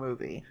Chong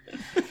movie.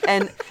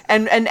 And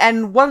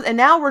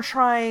now we're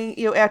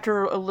trying,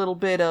 after a little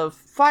bit of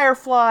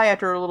Firefly,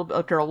 after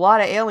a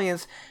lot of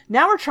Aliens,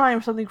 now we're trying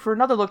something for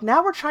another look.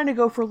 Now we're trying to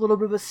go for a little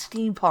bit of a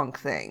steampunk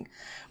thing,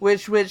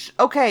 which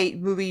okay,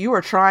 movie, you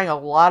are trying a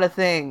lot of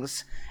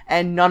things,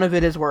 and none of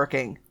it is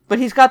working. But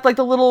he's got like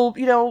the little,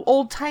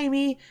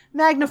 old-timey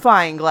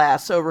magnifying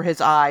glass over his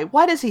eye.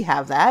 Why does he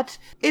have that?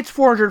 It's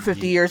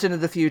 450 years into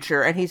the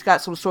future, and he's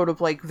got some sort of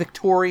like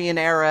Victorian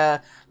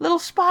era little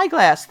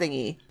spyglass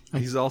thingy.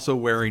 He's also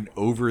wearing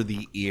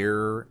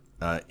over-the-ear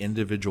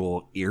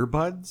individual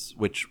earbuds,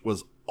 which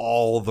was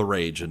all the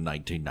rage in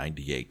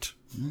 1998.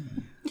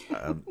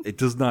 It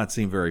does not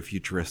seem very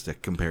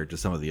futuristic compared to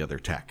some of the other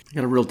tech.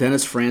 Got a real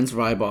Dennis Franz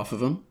vibe off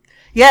of him.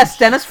 Yes,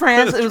 Dennis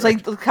Franz. It was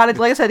like kind of,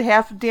 like I said,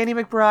 half Danny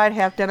McBride,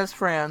 half Dennis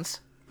Franz.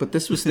 But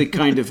this was the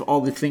kind of,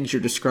 all the things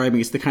you're describing,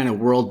 it's the kind of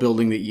world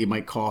building that you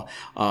might call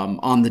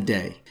on the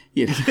day.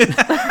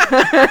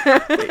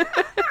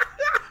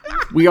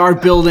 We are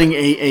building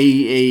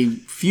a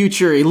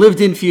future, a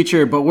lived-in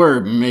future, but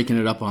we're making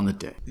it up on the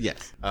day.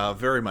 Yes,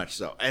 very much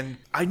so. And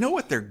I know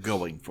what they're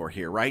going for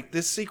here, right?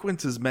 This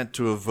sequence is meant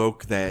to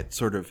evoke that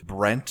sort of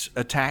Brent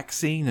attack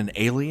scene in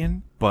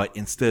Alien, but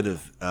instead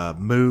of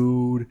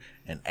mood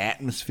and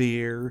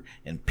atmosphere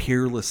and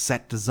peerless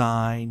set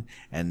design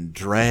and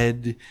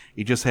dread,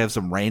 you just have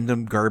some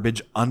random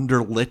garbage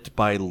underlit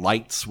by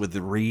lights with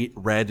the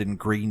red and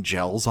green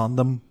gels on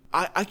them.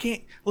 I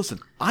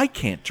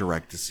can't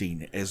direct a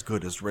scene as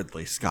good as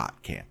Ridley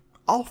Scott can.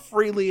 I'll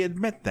freely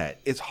admit that.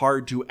 It's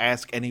hard to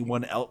ask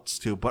anyone else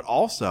to, but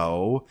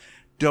also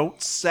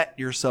don't set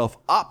yourself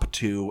up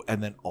to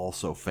and then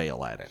also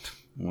fail at it.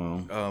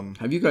 Well,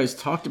 have you guys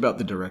talked about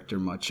the director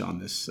much on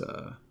this?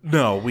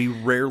 No, we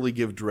rarely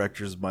give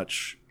directors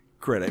much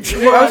credit.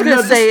 Well, I was going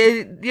to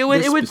say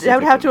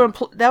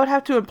that would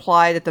have to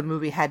imply that the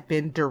movie had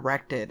been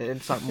directed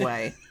in some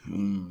way.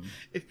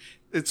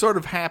 It sort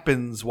of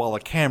happens while a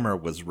camera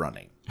was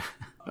running.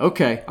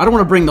 Okay, I don't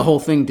want to bring the whole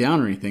thing down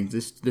or anything.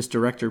 This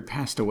director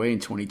passed away in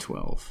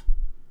 2012.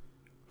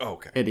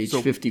 Okay, at age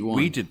 51.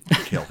 We did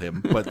kill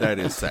him, but that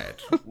is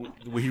sad.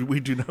 We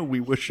do know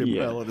we wish him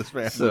well and his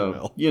family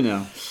well.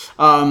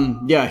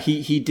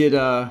 He did.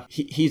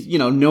 He's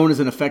known as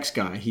an effects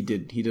guy. He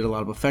did a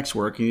lot of effects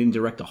work. He didn't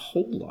direct a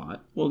whole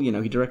lot. Well,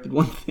 he directed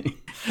one thing.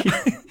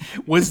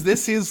 Was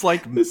this his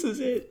like? This is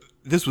it.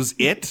 This was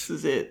it. This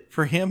is it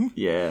for him.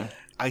 Yeah,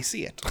 I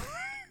see it.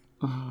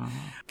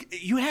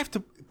 You have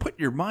to put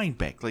your mind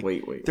back. Like,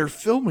 wait. They're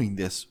filming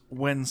this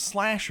when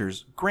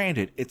slashers,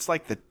 granted, it's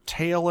like the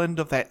tail end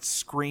of that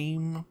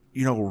Scream,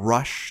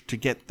 rush to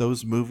get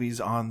those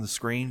movies on the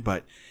screen.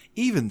 But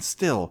even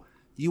still,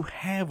 you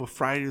have a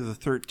Friday the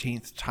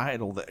 13th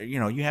title that,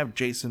 you have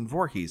Jason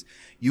Voorhees.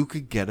 You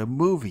could get a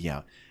movie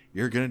out.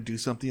 You're going to do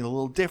something a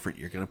little different.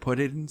 You're going to put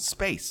it in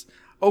space.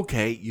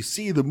 Okay, you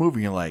see the movie,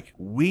 and you're like,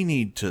 we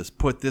need to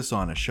put this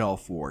on a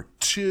shelf for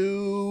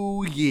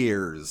 2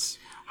 years.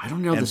 I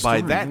don't know. And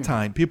by that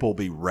time, people will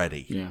be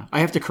ready. Yeah,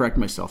 I have to correct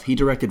myself. He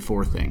directed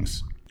 4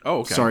 things. Oh,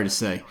 okay. Sorry to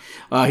say.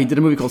 He did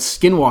a movie called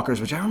Skinwalkers,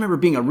 which I remember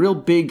being a real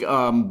big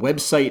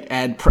website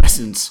ad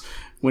presence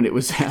when it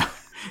was.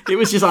 It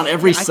was just on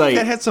every site. I think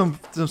that had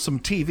some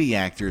TV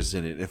actors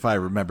in it, if I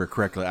remember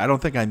correctly. I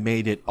don't think I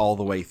made it all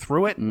the way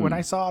through it when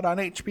I saw it on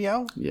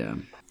HBO. Yeah.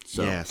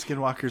 So. Yeah,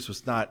 Skinwalkers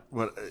was not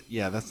what.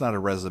 Yeah, that's not a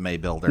resume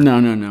builder.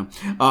 No.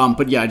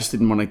 But yeah, I just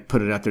didn't want to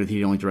put it out there that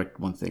he only directed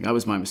one thing. That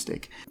was my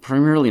mistake.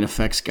 Primarily an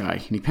effects guy,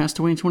 and he passed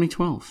away in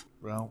 2012.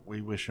 Well,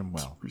 we wish him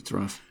well. It's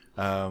rough.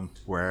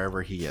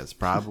 Wherever he is,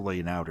 probably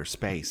in outer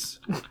space,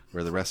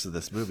 where the rest of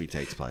this movie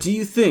takes place. Do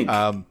you think?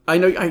 I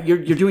know you're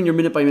doing your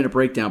minute by minute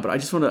breakdown, but I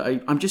just want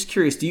to. I'm just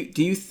curious. Do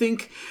you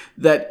think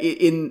that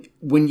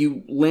when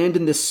you land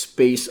in this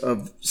space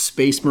of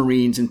space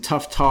marines and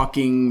tough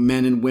talking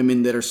men and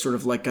women that are sort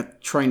of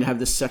like trying to have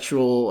this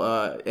sexual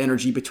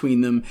energy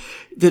between them,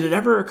 did it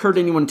ever occur to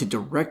anyone to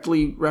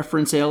directly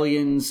reference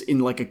aliens in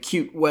like a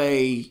cute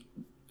way,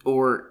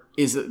 or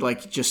is it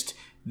like just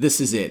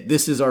this is it?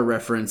 This is our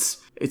reference.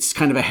 It's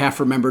kind of a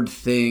half-remembered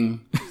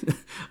thing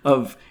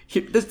of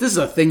this is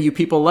a thing you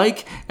people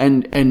like,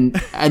 and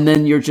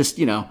then you're just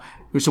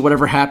so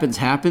whatever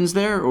happens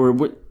there, or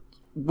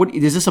what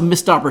is this a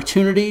missed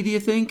opportunity? Do you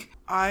think?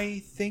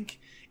 I think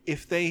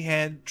if they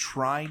had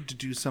tried to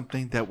do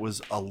something that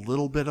was a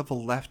little bit of a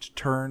left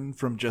turn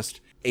from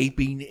just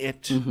aping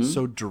it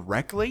so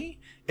directly,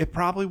 it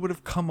probably would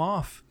have come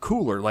off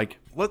cooler. Like,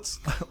 let's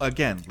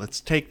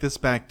take this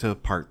back to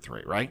part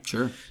 3, right?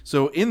 Sure.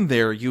 So in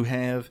there, you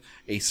have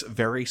a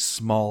very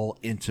small,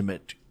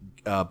 intimate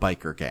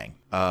biker gang.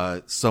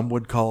 Some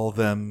would call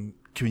them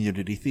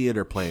community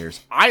theater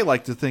players. I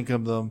like to think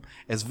of them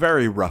as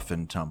very rough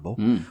and tumble,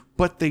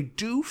 but they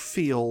do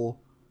feel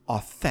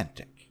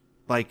authentic.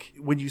 Like,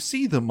 when you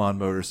see them on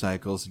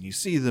motorcycles and you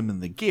see them in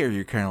the gear,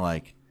 you're kind of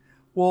like,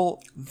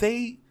 well,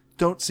 they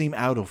don't seem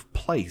out of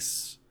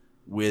place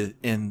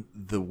within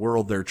the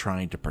world they're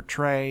trying to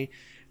portray.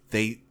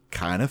 They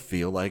kind of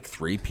feel like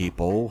three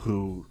people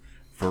who,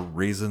 for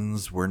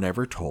reasons we're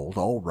never told,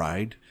 all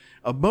ride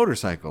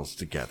motorcycles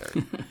together.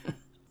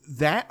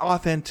 That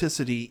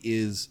authenticity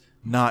is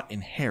not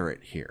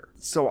inherent here.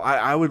 So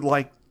I would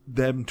like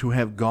them to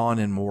have gone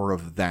in more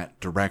of that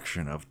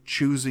direction of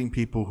choosing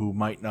people who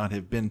might not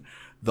have been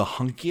the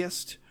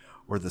hunkiest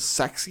or the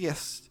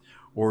sexiest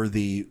or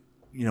the,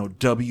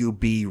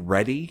 WB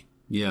ready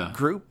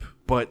group,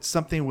 but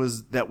something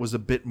that was a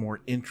bit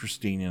more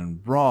interesting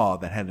and raw,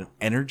 that had an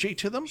energy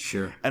to them.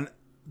 Sure. And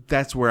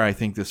that's where I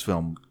think this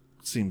film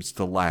seems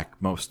to lack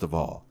most of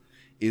all,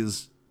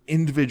 is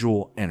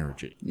individual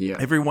energy. Yeah.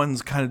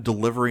 Everyone's kind of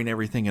delivering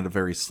everything at a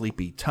very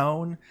sleepy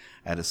tone,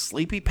 at a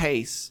sleepy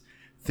pace.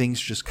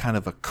 Things just kind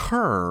of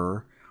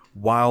occur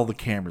while the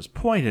camera's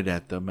pointed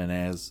at them, and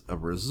as a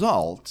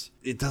result,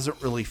 it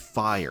doesn't really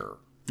fire.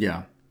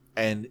 Yeah.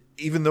 And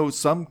even though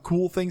some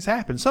cool things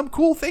happen, some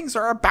cool things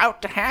are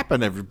about to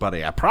happen,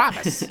 everybody, I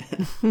promise.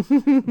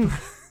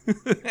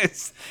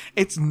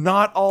 It's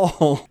not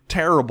all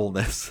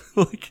terribleness.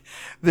 Like,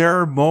 there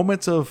are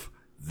moments of,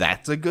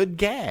 that's a good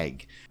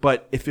gag.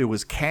 But if it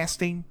was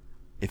casting,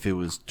 if it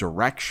was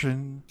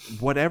direction,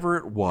 whatever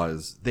it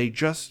was, they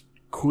just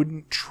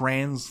couldn't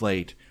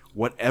translate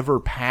whatever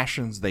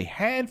passions they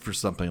had for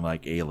something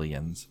like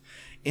Aliens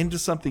into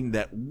something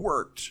that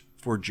worked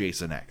for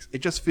Jason X. It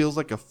just feels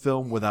like a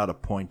film without a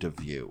point of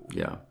view.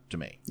 Yeah. To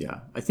me.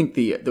 Yeah. I think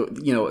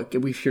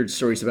we've heard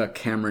stories about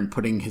Cameron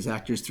putting his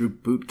actors through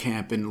boot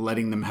camp and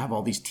letting them have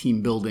all these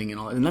team building and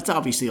all, and that's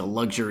obviously a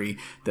luxury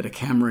that a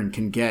Cameron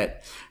can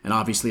get, and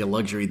obviously a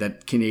luxury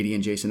that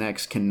Canadian Jason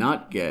X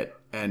cannot get.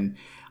 And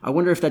I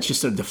wonder if that's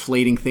just a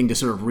deflating thing to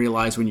sort of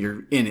realize when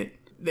you're in it.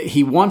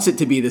 He wants it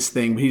to be this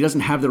thing, but he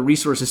doesn't have the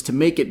resources to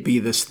make it be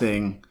this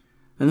thing.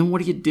 And then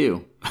what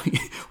do?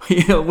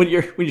 When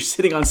you're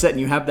sitting on set and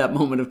you have that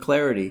moment of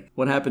clarity,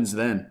 what happens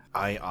then?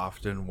 I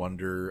often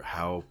wonder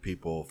how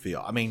people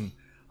feel. I mean,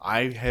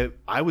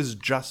 I was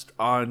just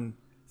on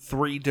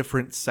 3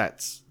 different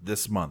sets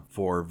this month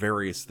for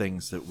various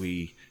things that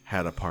we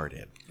had a part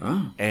in.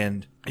 Oh.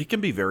 And it can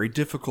be very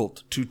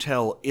difficult to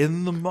tell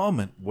in the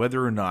moment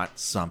whether or not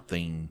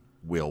something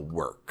will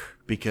work,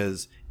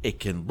 because it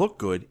can look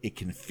good, it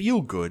can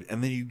feel good,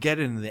 and then you get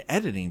into the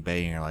editing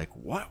bay and you're like,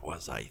 what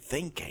was I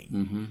thinking?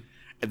 Mm-hmm.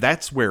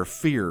 That's where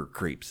fear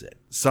creeps in.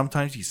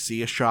 Sometimes you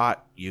see a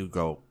shot, you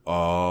go,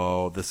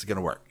 oh, this is going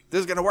to work. This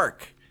is going to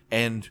work.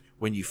 And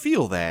when you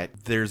feel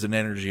that, there's an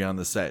energy on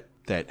the set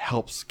that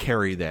helps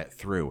carry that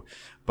through.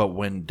 But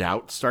when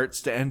doubt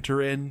starts to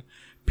enter in,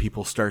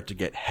 people start to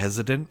get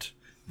hesitant.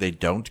 They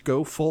don't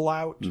go full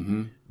out.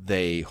 Mm-hmm.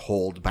 They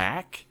hold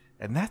back.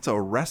 And that's a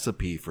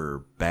recipe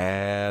for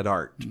bad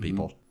art,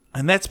 people.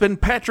 And that's been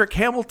Patrick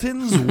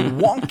Hamilton's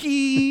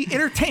Wonky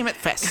Entertainment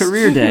Fest.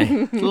 Career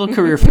day. A little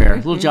career fair. A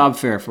little job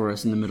fair for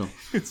us in the middle.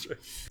 That's right.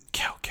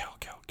 Kill.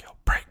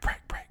 Break.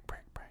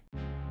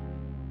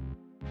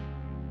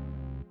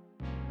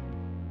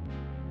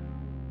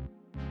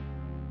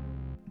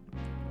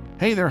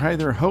 Hey there, hi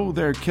there, ho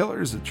there,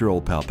 killers. It's your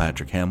old pal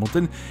Patrick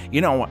Hamilton.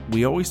 You know what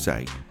we always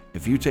say?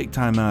 If you take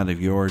time out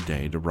of your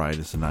day to write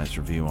us a nice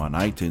review on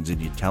iTunes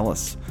and you tell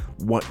us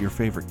what your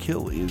favorite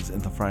kill is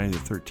in the Friday the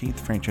 13th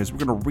franchise, we're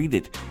going to read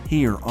it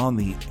here on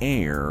the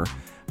air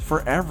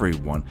for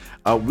everyone.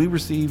 We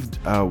received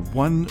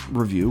one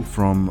review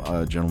from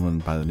a gentleman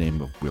by the name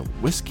of Will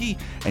Whiskey,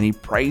 and he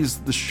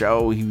praised the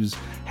show. He was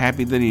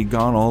happy that he had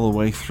gone all the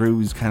way through.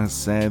 He's kind of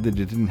sad that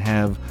he didn't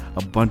have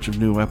a bunch of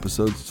new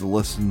episodes to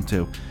listen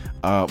to.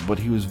 But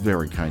he was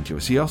very kind to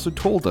us. He also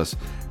told us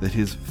that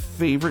his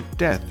favorite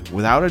death,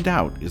 without a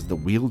doubt, is the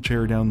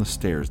wheelchair down the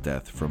stairs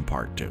death from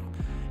part 2.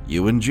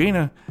 You and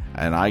Gina,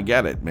 and I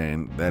get it,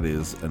 man. That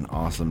is an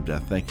awesome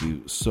death. Thank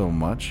you so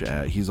much.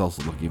 He's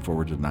also looking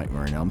forward to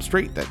Nightmare on Elm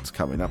Street. That's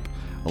coming up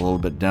a little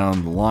bit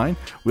down the line.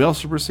 We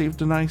also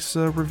received a nice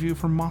review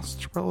from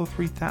Mozzarella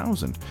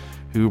 3000,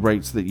 who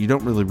writes that you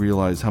don't really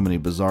realize how many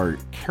bizarre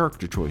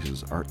character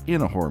choices are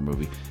in a horror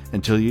movie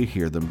until you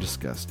hear them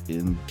discussed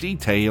in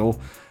detail.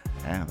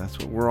 And that's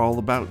what we're all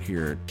about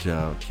here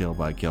at Kill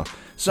by Kill.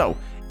 So,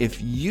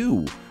 if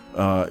you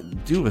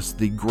do us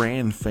the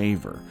grand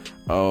favor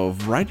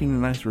of writing a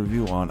nice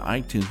review on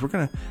iTunes, we're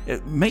going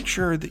to make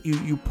sure that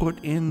you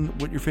put in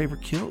what your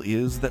favorite kill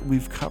is that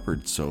we've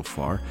covered so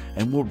far,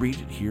 and we'll read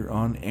it here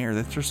on air.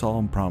 That's our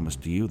solemn promise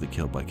to you, the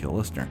Kill by Kill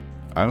listener.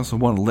 I also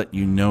want to let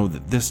you know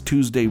that this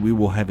Tuesday we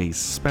will have a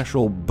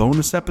special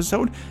bonus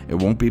episode. It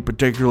won't be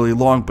particularly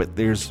long, but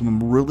there's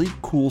some really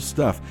cool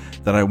stuff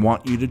that I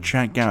want you to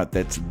check out.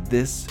 That's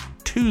this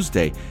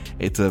Tuesday.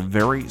 It's a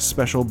very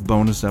special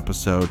bonus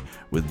episode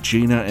with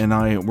Gina and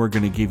I. We're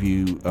going to give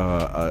you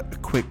a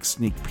quick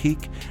sneak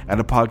peek at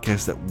a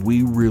podcast that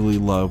we really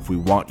love. We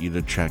want you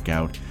to check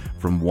out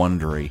from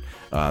Wondery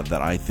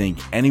that I think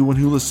anyone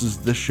who listens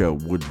to this show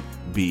would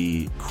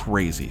be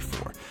crazy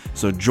for.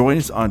 So join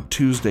us on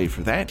Tuesday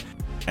for that.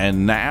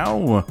 And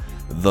now,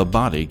 the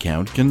body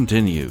count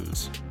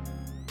continues.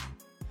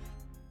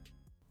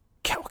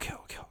 Kill.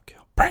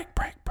 Break.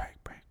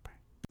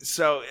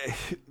 So,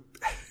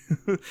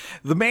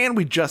 the man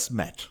we just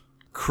met,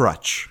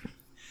 Crutch,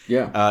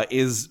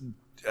 is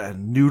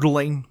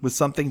noodling with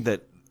something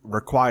that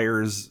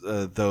requires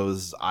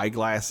those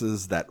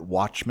eyeglasses that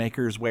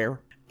watchmakers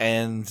wear.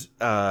 And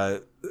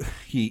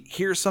he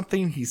hears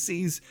something. He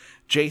sees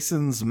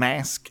Jason's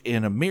mask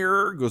in a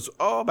mirror, goes,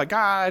 oh my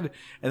God.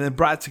 And then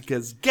Brodsky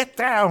goes, get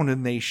down.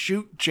 And they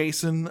shoot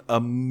Jason a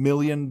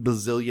million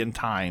bazillion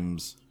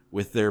times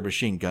with their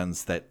machine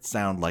guns that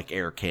sound like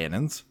air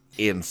cannons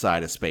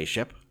inside a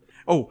spaceship.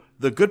 Oh,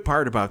 the good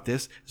part about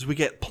this is we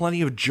get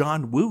plenty of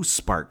John Woo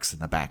sparks in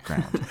the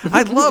background.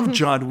 I love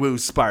John Woo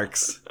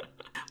sparks.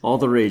 All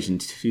the rage in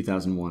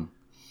 2001.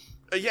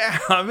 Yeah,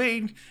 I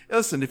mean,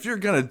 listen, if you're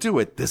going to do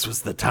it, this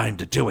was the time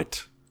to do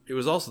it. It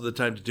was also the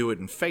time to do it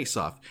in Face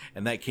Off,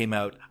 and that came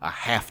out a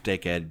half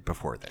decade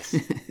before this.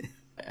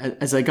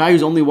 As a guy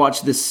who's only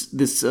watched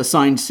this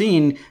assigned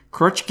scene,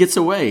 Crutch gets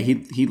away.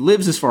 He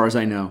lives as far as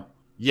I know.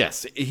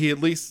 Yes, he at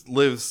least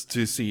lives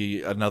to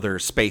see another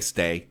space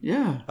day.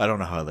 Yeah. I don't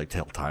know how they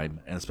tell time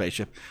in a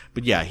spaceship.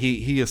 But yeah,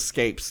 he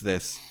escapes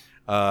this,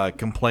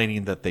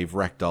 complaining that they've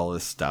wrecked all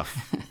his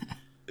stuff.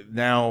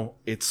 Now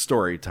it's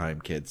story time,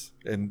 kids.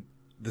 And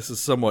this is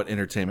somewhat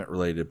entertainment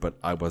related, but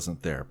I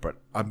wasn't there. But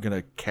I'm going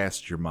to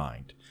cast your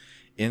mind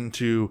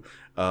into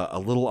a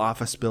little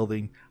office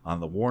building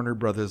on the Warner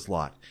Brothers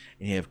lot.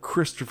 And you have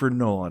Christopher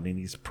Nolan, and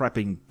he's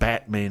prepping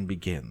Batman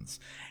Begins.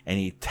 And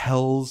he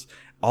tells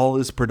all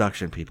his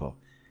production people,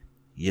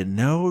 you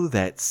know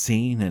that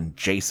scene in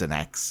Jason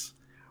X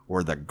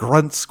where the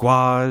grunt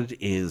squad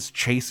is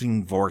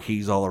chasing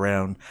Voorhees all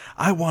around?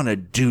 I want to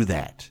do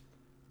that,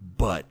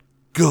 but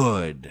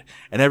good.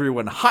 And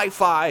everyone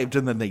high-fived,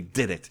 and then they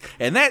did it.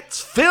 And that's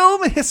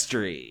film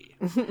history.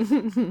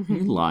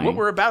 Lying. What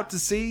we're about to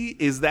see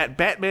is that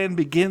Batman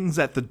Begins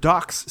at the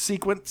docks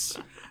sequence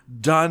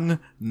done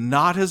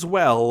not as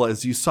well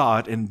as you saw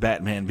it in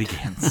Batman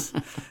Begins.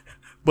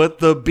 But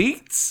the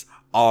beats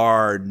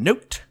are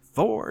note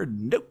for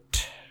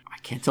note. I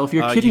can't tell if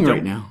you're kidding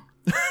right now.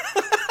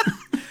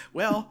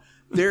 Well,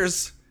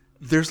 there's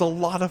a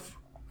lot of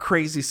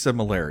crazy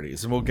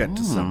similarities, and we'll get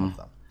to some of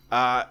them.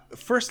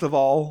 First of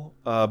all,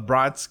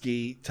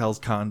 Brodsky tells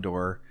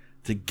Condor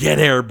to get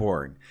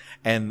airborne.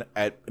 And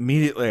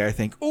immediately I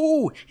think,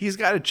 ooh, he's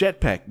got a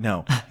jetpack.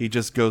 No, he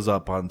just goes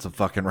up on some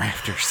fucking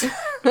rafters.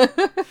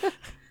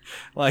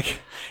 Like,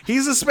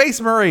 he's a space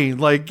marine.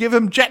 Like, give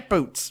him jet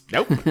boots.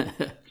 Nope.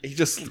 He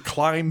just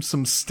climbs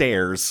some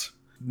stairs.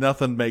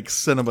 Nothing makes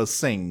cinema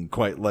sing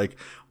quite like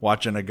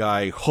watching a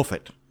guy hoof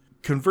it.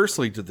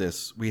 Conversely to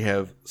this, we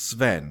have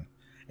Sven,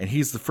 and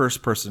he's the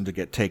first person to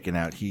get taken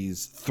out.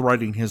 He's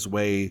threading his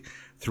way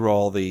through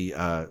all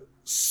the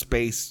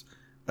space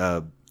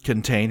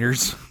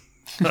containers.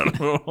 I don't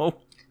know.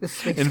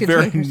 In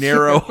very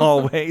narrow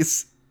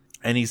hallways.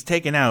 And he's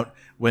taken out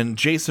when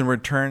Jason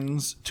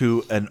returns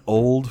to an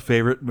old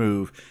favorite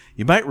move.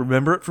 You might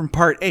remember it from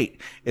part 8.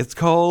 It's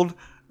called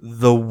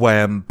the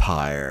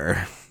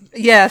Vampire.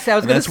 Yes, I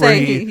was going to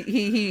say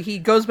he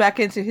goes back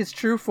into his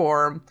true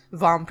form,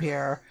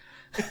 Vampire.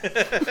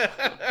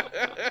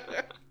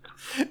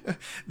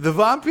 The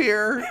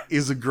Vampire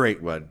is a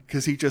great one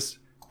because he just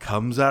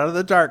comes out of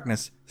the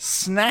darkness,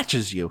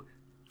 snatches you,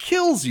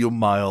 kills you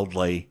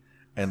mildly,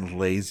 and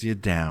lays you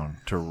down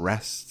to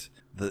rest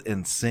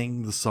and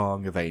sing the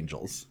song of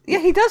angels. Yeah,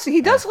 he does.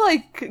 He does,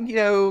 like, you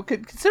know,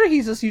 consider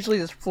he just usually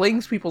just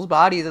flings people's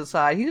bodies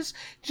aside. He just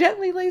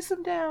gently lays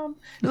them down.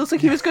 It looks like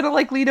he was going to,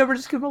 like, lean over,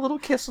 just give him a little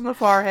kiss on the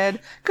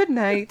forehead. Good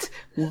night.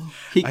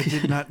 I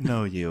did not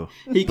know you,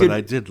 but I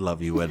did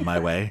love you in my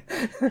way.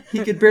 He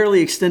could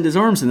barely extend his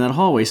arms in that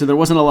hallway, so there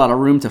wasn't a lot of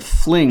room to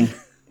fling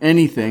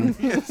anything.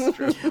 Yes,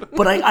 true.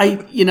 But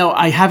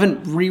I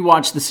haven't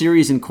rewatched the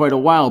series in quite a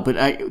while, but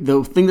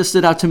the thing that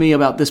stood out to me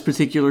about this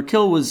particular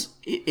kill was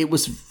it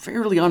was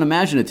fairly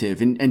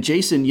unimaginative. And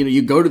Jason,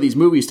 you go to these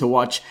movies to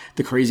watch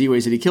the crazy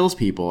ways that he kills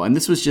people, and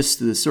this was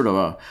just this sort of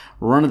a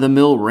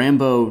run-of-the-mill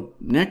Rambo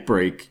neck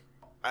break.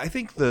 I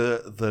think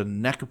the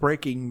neck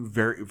breaking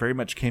very, very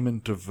much came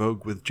into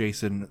vogue with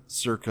Jason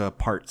circa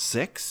part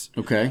 6.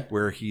 Okay.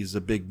 Where he's a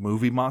big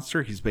movie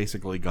monster. He's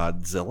basically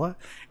Godzilla.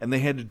 And they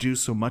had to do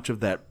so much of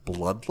that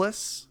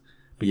bloodless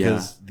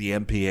because the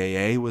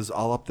MPAA was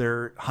all up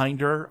their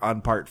hinder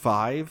on part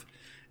 5.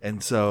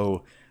 And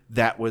so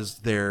that was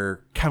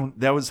their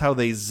count. That was how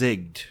they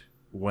zigged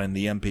when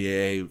the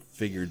MPAA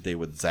figured they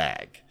would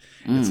zag.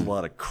 It's a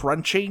lot of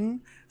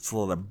crunching. It's a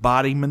lot of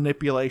body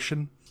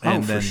manipulation.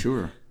 And for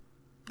sure.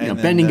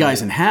 Bending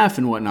guys in half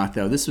and whatnot,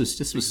 though. This was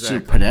exactly.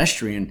 sort of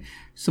pedestrian.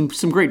 Some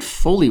great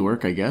Foley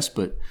work, I guess,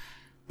 but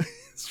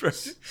It's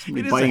right.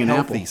 It is biting a an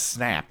healthy apple.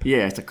 snap.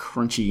 Yeah, it's a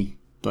crunchy.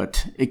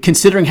 But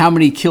considering how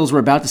many kills we're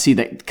about to see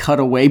that cut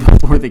away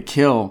before the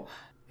kill,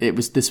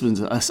 this was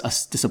a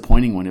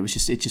disappointing one. It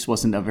just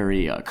wasn't a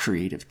very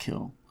creative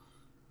kill.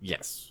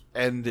 Yes,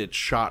 and it's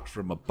shot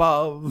from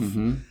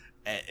above,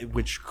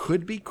 which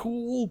could be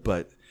cool,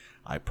 but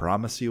I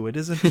promise you it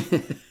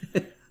isn't.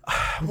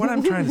 what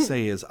I'm trying to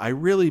say is I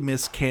really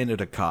miss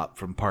Canada Cop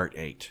from Part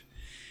 8.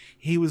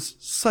 He was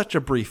such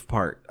a brief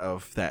part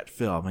of that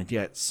film, and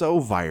yet so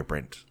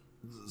vibrant,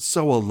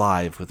 so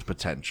alive with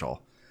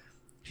potential.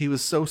 He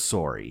was so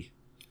sorry.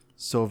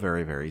 So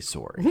very, very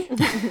sorry.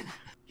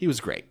 He was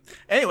great.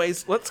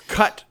 Anyways, let's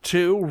cut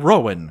to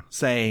Rowan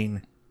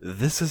saying,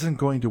 this isn't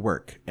going to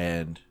work,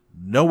 and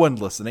no one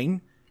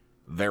listening.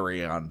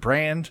 Very on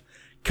brand.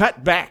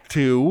 Cut back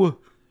to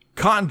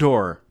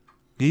Condor.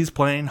 He's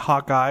playing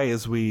Hawkeye,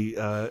 as we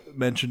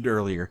mentioned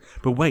earlier.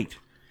 But wait,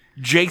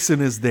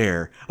 Jason is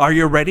there. Are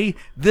you ready?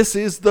 This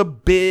is the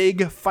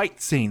big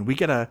fight scene. We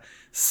get a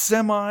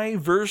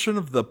semi-version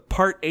of the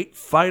Part 8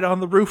 fight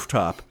on the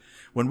rooftop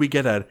when we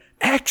get an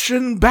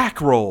action back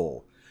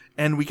roll.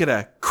 And we get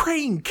a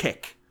crane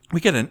kick. We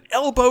get an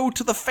elbow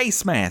to the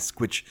face mask,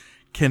 which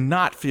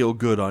cannot feel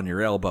good on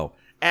your elbow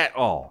at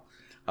all.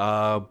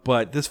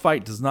 But this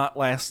fight does not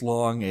last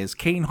long as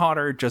Kane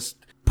Hodder just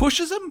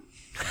pushes him.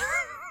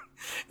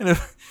 And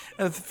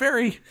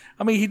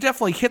he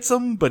definitely hits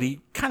him, but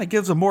he kind of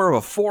gives him more of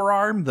a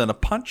forearm than a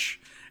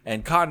punch.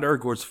 And Condor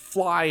goes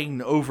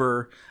flying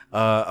over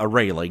a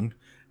railing,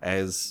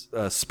 as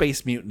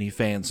Space Mutiny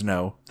fans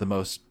know, the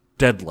most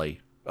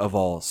deadly of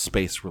all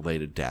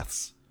space-related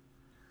deaths.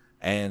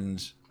 And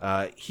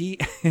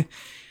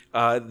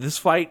this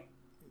fight,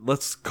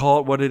 let's call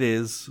it what it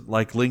is,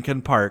 like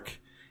Linkin Park.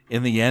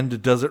 In the end,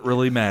 it doesn't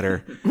really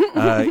matter.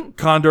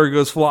 Condor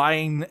goes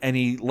flying, and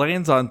he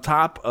lands on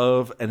top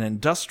of an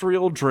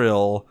industrial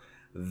drill.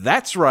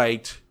 That's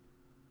right.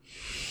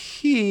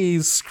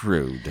 He's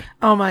screwed.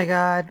 Oh my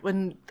God.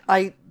 When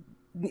I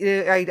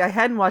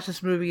hadn't watched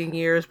this movie in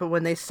years, but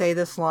when they say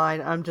this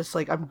line, I'm just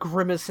like, I'm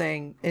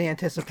grimacing in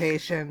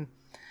anticipation.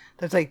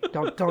 There's like,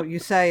 don't you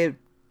say it.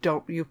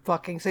 Don't you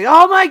fucking say,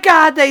 oh my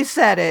God, they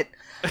said it.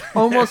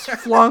 Almost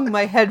flung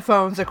my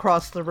headphones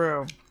across the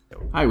room.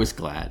 I was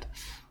glad.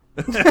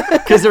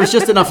 Because there was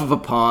just enough of a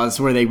pause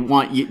where they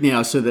want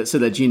you, so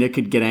that Gina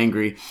could get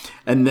angry,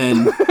 and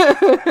then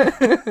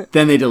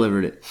they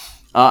delivered it.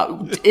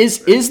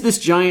 Is this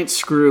giant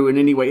screw in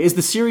any way? Is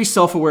the series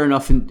self-aware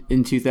enough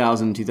in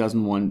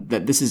 2001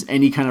 that this is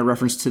any kind of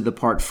reference to the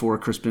Part 4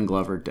 Crispin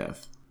Glover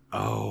death?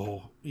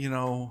 Oh,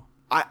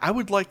 I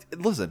would like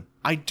listen.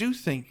 I do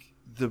think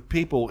the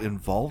people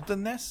involved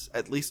in this,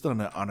 at least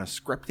on a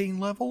scripting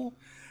level,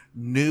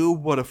 knew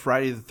what a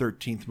Friday the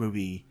 13th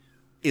movie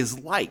is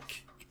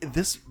like.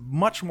 This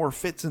much more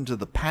fits into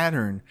the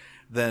pattern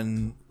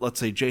than, let's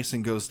say,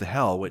 Jason Goes to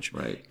Hell, which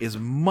is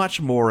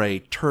much more a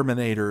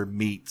Terminator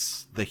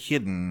meets The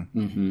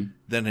Hidden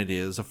than it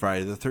is a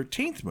Friday the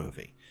 13th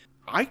movie.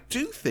 I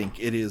do think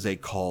it is a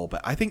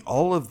callback. I think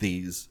all of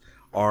these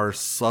are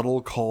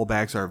subtle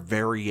callbacks, are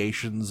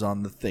variations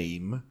on the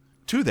theme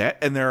to that,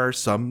 and there are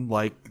some,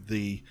 like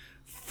the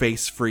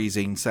face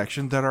freezing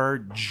section, that are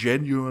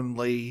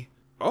genuinely,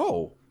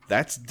 oh,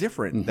 that's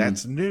different,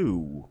 that's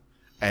new.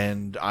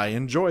 And I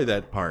enjoy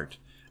that part.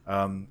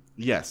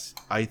 Yes,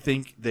 I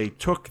think they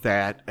took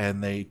that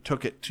and they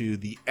took it to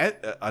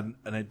an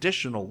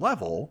additional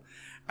level.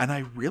 And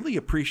I really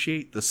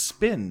appreciate the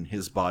spin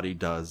his body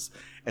does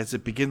as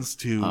it begins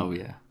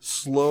to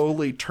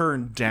slowly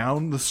turn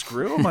down the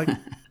screw. I'm like,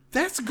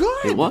 that's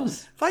good. It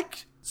was.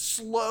 Like,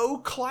 slow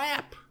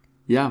clap.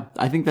 Yeah,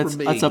 I think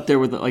that's up there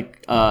with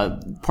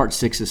Part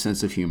 6's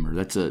sense of humor.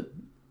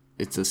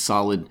 It's a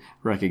solid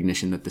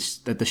recognition that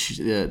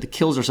the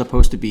kills are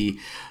supposed to be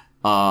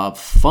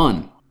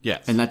fun.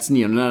 Yes. And that's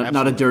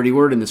not a dirty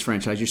word in this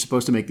franchise. You're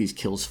supposed to make these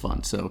kills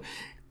fun. So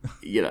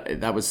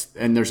that was,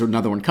 and there's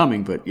another one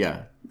coming, but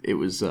yeah, it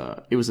was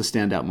a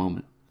standout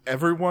moment.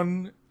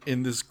 Everyone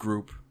in this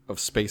group of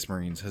Space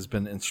Marines has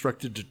been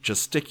instructed to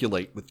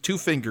gesticulate with two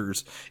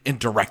fingers in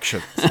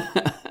directions,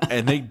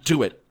 and they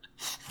do it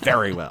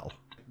very well.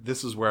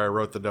 This is where I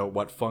wrote the note,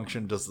 what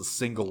function does the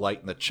single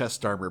light in the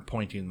chest armor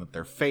pointing at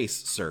their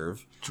face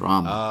serve?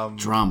 Drama.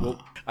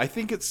 Well, I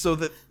think it's so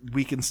that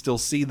we can still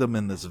see them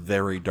in this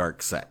very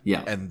dark set.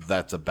 Yeah. And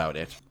that's about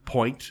it.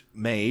 Point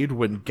made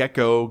when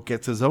Gecko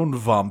gets his own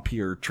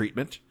vampire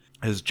treatment,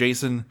 as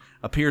Jason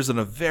appears in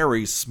a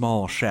very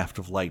small shaft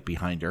of light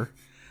behind her.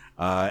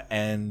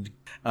 And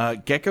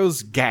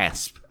Gecko's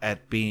gasp at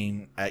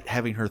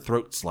having her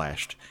throat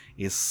slashed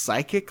is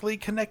psychically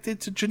connected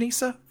to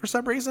Janissa for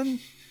some reason.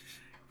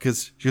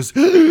 Because she goes,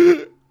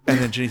 and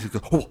then Janissa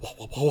goes,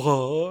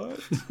 what?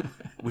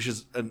 Which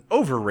is an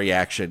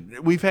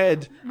overreaction. We've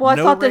had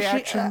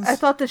reactions. I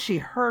thought that she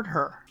heard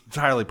her.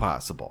 Entirely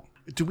possible.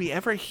 Do we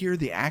ever hear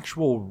the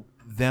actual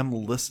them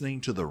listening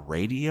to the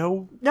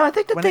radio? No, I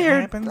think that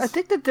happens? I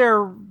think that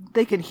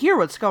they can hear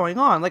what's going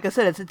on. Like I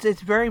said,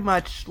 it's very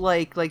much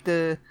like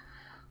the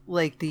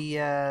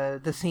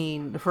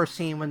scene, the first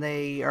scene when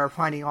they are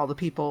finding all the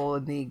people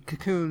in the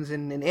cocoons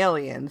and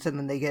aliens, and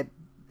then they get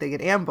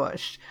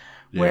ambushed.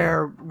 Yeah.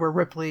 Where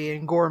Ripley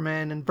and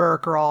Gorman and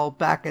Burke are all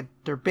back at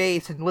their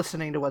base and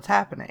listening to what's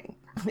happening.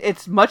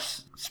 It's much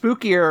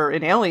spookier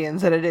in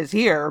Aliens than it is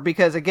here,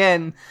 because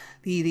again,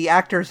 the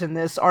actors in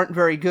this aren't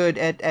very good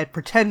at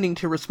pretending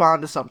to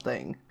respond to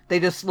something. They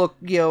just look,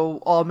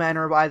 all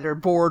manner of either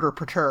bored or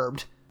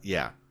perturbed.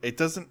 Yeah. It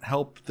doesn't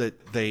help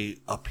that they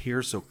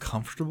appear so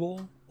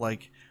comfortable.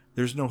 Like,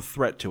 there's no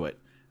threat to it.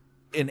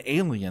 In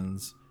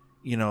Aliens,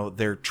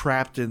 they're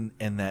trapped in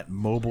that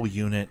mobile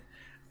unit.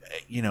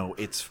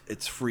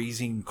 It's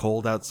freezing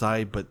cold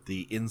outside, but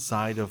the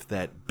inside of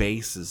that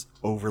base is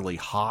overly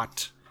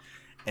hot.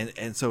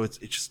 And so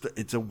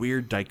it's a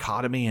weird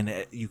dichotomy,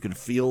 and you can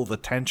feel the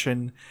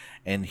tension.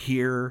 And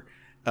here,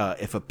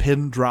 if a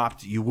pin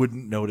dropped, you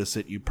wouldn't notice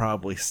it. You'd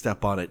probably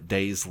step on it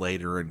days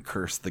later and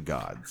curse the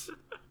gods.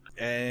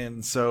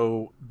 And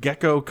so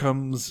Gecko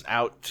comes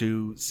out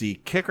to see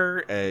Kicker,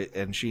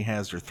 and she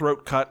has her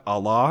throat cut, a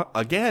la,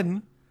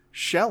 again,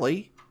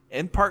 Shelley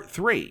in part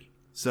 3.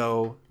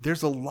 So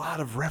there's a lot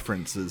of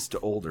references to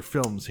older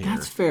films here.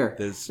 That's fair.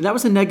 That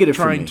was a negative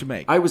for me. Trying to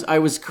make. I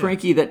was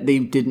cranky that they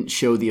didn't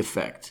show the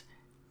effect.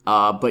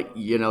 But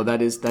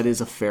that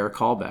is a fair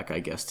callback, I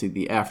guess, to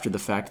the after the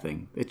fact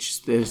thing.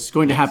 It's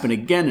going to happen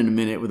again in a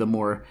minute with a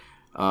more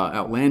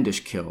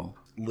outlandish kill.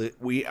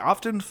 We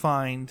often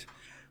find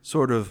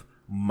sort of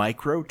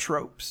micro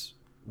tropes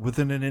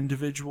within an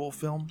individual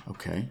film.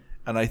 Okay.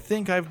 And I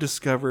think I've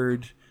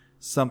discovered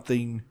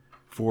something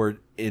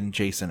in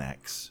Jason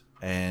X.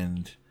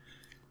 And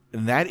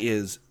that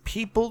is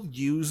people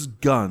use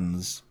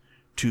guns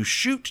to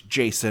shoot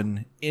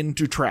Jason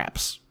into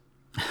traps.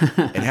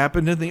 It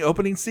happened in the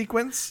opening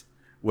sequence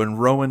when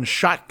Rowan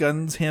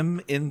shotguns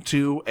him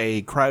into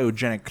a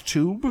cryogenic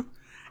tube.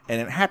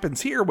 And it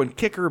happens here when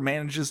Kicker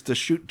manages to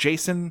shoot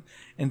Jason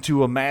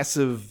into a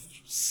massive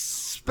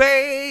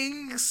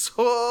space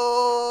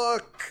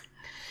hook.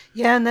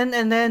 Yeah, and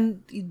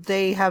then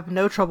they have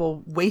no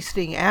trouble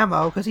wasting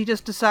ammo because he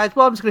just decides,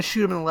 well, I'm just going to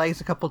shoot him in the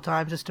legs a couple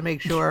times just to make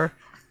sure.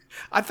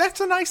 That's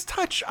a nice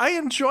touch. I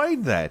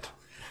enjoyed that.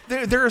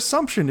 Their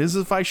assumption is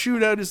if I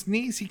shoot out his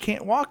knees, he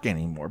can't walk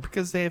anymore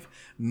because they have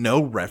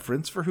no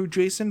reference for who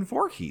Jason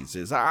Voorhees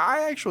is.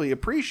 I actually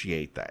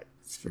appreciate that.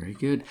 It's very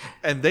good.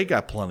 And they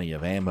got plenty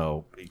of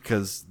ammo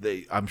because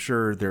I'm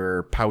sure there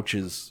are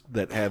pouches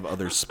that have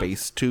other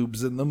space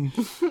tubes in them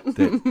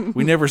that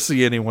we never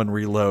see anyone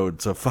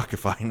reload. So fuck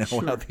if I know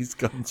how these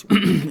guns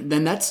work.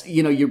 Then that's,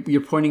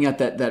 you're pointing at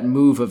that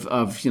move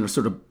of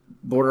sort of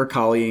border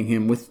collieing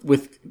him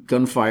with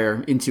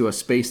gunfire into a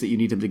space that you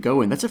need him to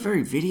go in. That's a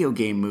very video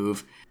game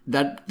move.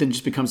 That then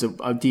just becomes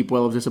a deep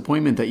well of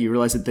disappointment that you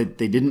realize that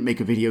they didn't make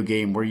a video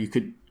game where you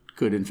could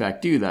in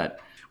fact do that.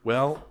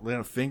 Well,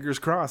 fingers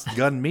crossed.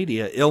 Gun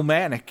Media,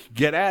 Illmatic,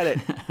 get at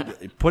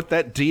it. Put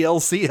that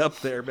DLC up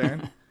there,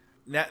 man.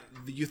 Now,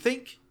 you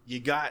think you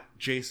got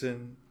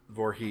Jason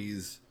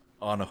Voorhees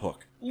on a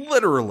hook.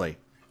 Literally.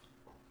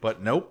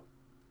 But nope.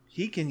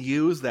 He can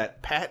use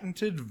that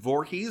patented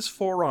Voorhees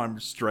forearm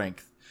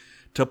strength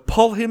to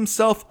pull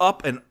himself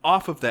up and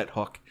off of that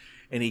hook.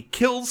 And he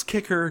kills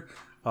Kicker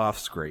off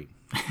screen.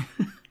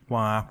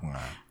 Wah, wah.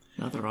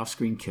 Another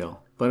off-screen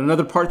kill. But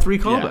another part 3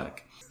 callback.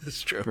 Yeah.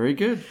 That's true. Very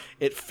good.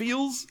 It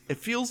feels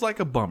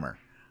like a bummer.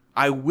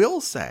 I will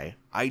say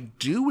I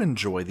do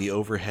enjoy the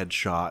overhead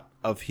shot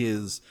of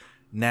his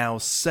now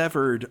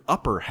severed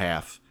upper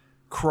half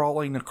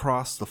crawling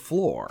across the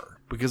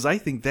floor because I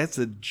think that's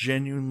a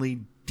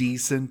genuinely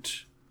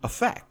decent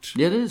effect.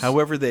 It is.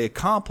 However they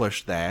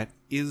accomplish that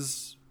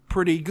is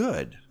pretty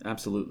good.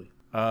 Absolutely.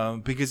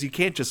 Because you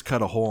can't just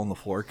cut a hole in the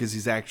floor because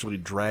he's actually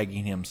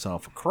dragging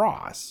himself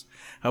across.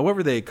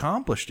 However they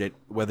accomplished it,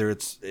 whether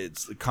it's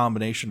a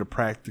combination of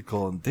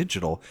practical and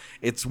digital,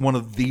 it's one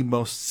of the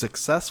most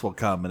successful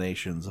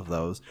combinations of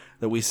those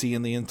that we see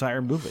in the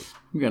entire movie.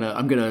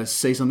 I'm gonna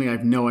say something I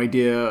have no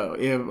idea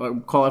if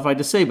I'm qualified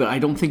to say, but I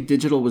don't think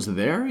digital was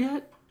there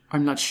yet.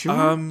 I'm not sure.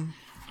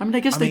 I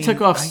guess they took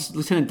off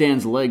Lieutenant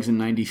Dan's legs in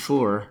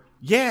 '94.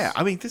 Yeah,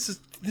 this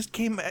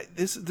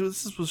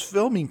was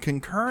filming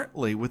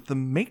concurrently with The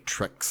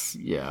Matrix.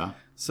 Yeah.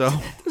 So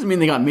doesn't mean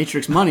they got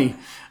Matrix money.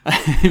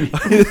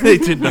 They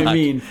did not.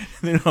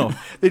 No,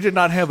 they did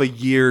not have a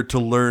year to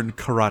learn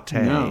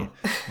karate.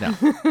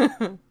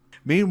 No.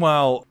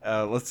 Meanwhile,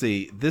 let's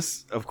see.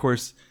 This, of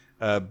course,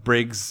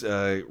 Briggs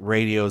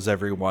radios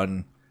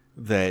everyone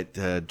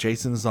that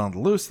Jason's on the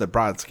loose, that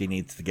Brodsky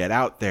needs to get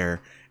out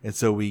there. And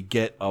so we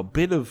get a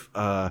bit of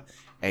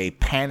a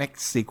panic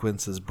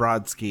sequence as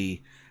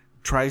Brodsky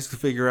tries to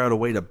figure out a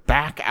way to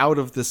back out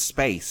of this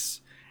space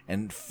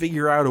and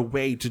figure out a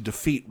way to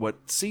defeat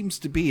what seems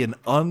to be an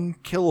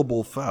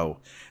unkillable foe.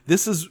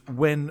 This is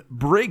when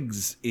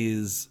Briggs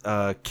is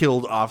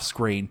killed off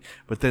screen,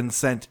 but then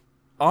sent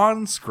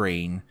on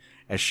screen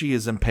as she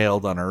is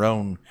impaled on her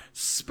own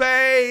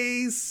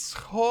space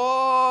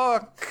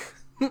hook.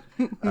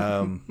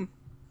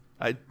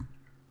 I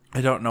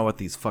don't know what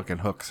these fucking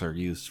hooks are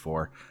used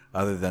for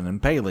other than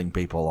impaling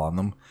people on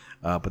them,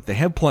 but they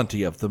have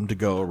plenty of them to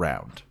go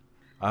around.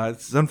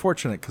 It's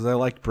unfortunate because I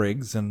liked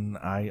Briggs and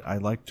I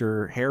liked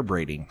her hair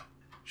braiding.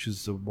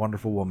 She's a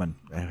wonderful woman.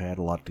 I had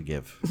a lot to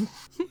give.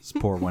 Let's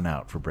pour one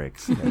out for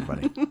Briggs,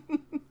 everybody.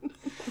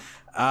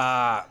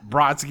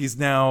 Brodsky's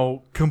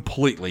now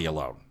completely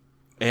alone.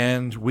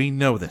 And we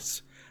know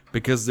this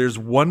because there's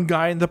one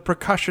guy in the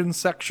percussion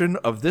section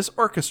of this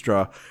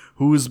orchestra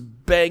who's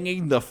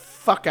banging the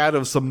fuck out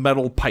of some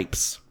metal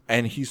pipes.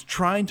 and he's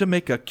trying to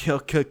make a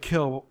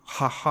kill,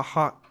 ha ha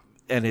ha,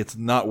 and it's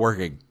not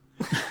working.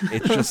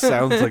 It just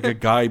sounds like a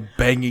guy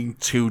banging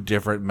two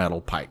different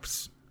metal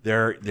pipes.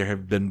 There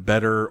have been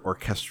better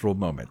orchestral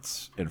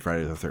moments in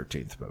Friday the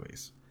 13th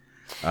movies.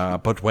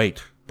 But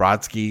wait,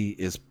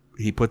 Brodsky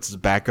he puts his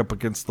back up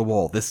against the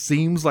wall. This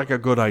seems like a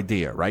good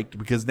idea, right?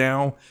 Because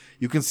now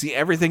you can see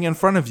everything in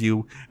front of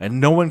you and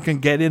no one can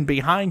get in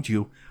behind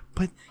you.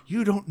 But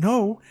you don't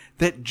know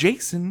that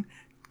Jason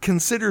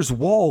considers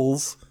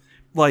walls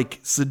like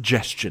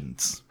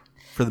suggestions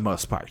for the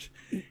most part.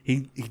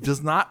 He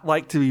does not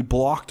like to be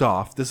blocked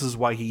off. This is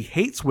why he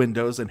hates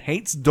windows and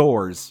hates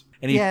doors.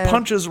 And he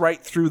punches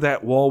right through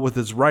that wall with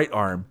his right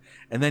arm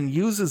and then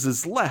uses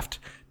his left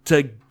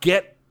to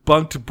get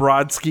bunked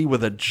Brodsky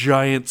with a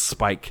giant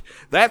spike.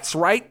 That's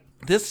right.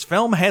 This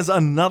film has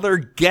another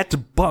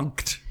get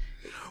bunked.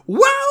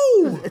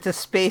 Wow! It's a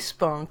space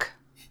bunk.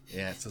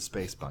 Yeah, it's a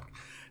space bunk.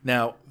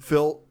 Now,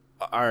 Phil,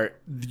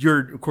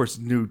 you're, of course,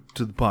 new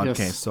to the podcast,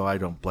 Yes. so I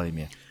don't blame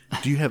you.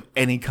 Do you have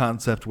any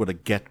concept what a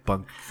get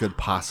bunk could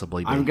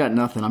possibly be? I've got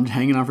nothing. I'm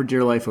hanging on for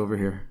dear life over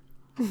here.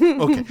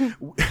 Okay.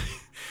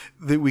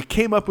 We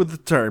came up with the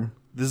term,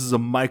 this is a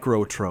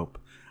micro-trope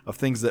of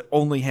things that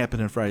only happen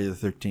in Friday the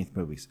 13th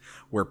movies,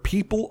 where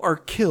people are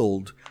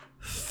killed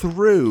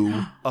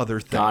through other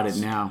things. Got it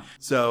now.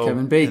 So Kevin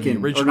in Bacon, the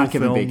or original not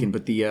Kevin film- Bacon,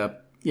 but the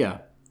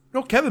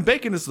No, Kevin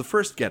Bacon is the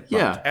first get bunked.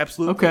 Yeah.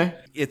 Absolutely. Okay.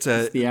 It's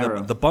the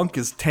arrow. the bunk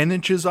is 10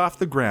 inches off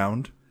the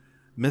ground.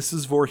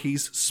 Mrs.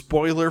 Voorhees,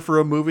 spoiler for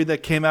a movie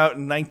that came out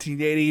in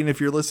 1980, and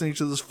if you're listening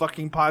to this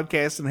fucking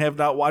podcast and have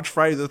not watched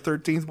Friday the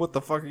 13th, what the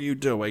fuck are you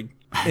doing?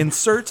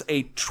 Inserts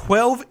a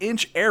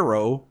 12-inch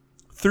arrow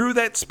through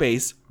that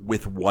space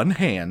with one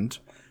hand,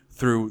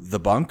 through the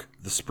bunk,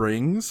 the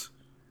springs,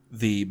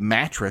 the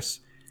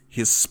mattress,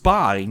 his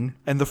spine,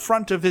 and the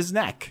front of his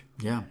neck.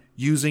 Yeah.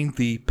 Using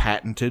the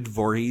patented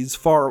Voorhees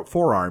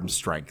forearm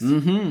strength.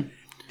 Mm-hmm.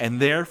 And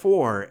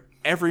therefore,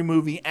 every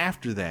movie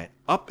after that,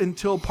 up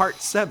until part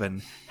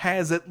 7,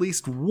 has at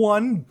least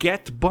one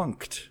get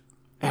bunked.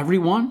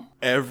 Everyone?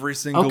 Every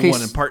single Okay,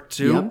 one. In part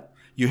 2, yep.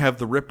 you have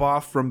the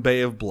ripoff from Bay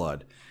of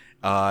Blood.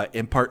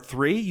 In part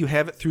 3, you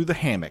have it through the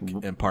hammock.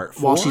 In part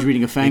 4, While she's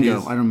reading a Fango. it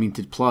is- I don't mean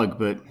to plug,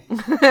 but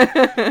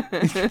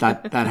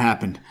that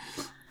happened.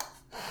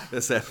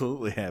 This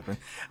absolutely happened.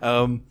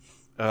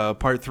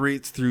 Part 3,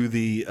 it's through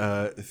the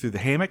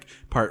hammock.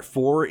 Part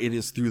 4, it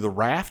is through the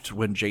raft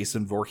when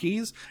Jason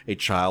Voorhees, a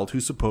child who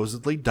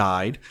supposedly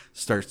died,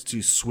 starts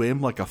to swim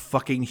like a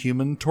fucking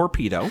human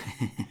torpedo.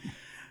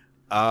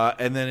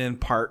 And then in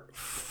part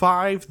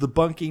 5, the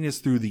bunking is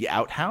through the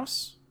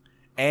outhouse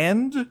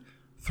and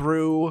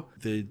through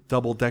the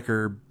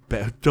double-decker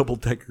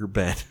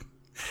bed.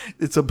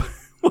 It's a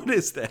what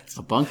is that?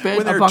 A bunk bed?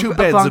 When there A are bunk- two a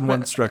beds bunk in one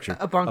bed. structure.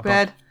 A bunk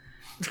bed.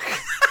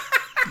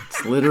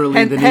 It's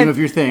literally the name of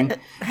your thing.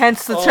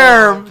 Hence the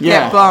term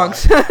yeah. get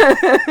bunked.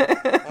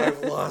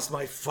 I've lost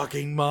my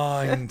fucking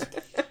mind.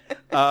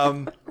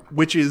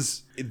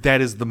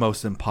 That is the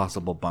most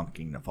impossible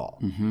bunking of all.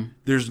 Mm-hmm.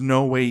 There's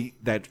no way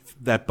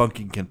that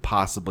bunking can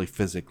possibly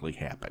physically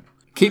happen.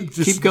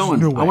 Keep going.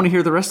 no way. I want to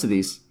hear the rest of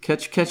these.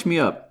 Catch me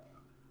up.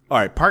 All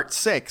right, part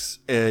 6.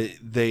 It's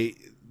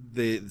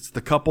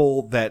the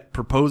couple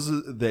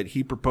that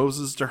he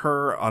proposes to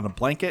her on a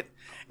blanket,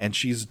 and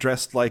she's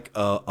dressed like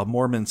a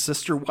Mormon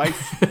sister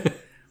wife,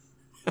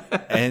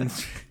 and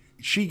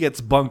she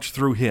gets bunked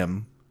through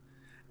him.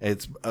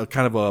 It's a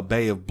kind of a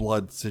Bay of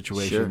Blood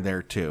situation Sure.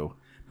 there too,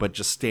 but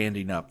just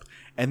standing up,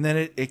 and then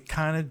it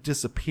kind of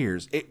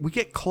disappears. We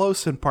get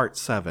close in part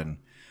 7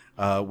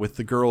 with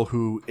the girl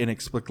who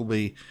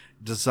inexplicably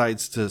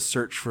decides to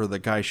search for the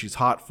guy she's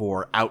hot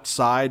for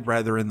outside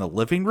rather in the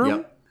living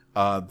room.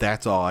 Yep.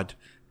 That's odd.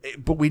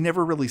 But we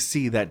never really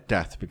see that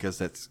death because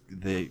that's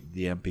the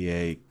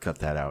MPA cut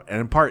that out.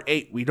 And in part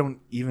 8, we don't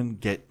even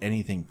get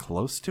anything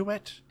close to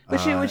it.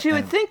 Which you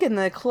would think in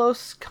the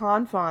close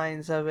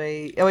confines of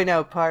a. Oh wait,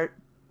 no. Part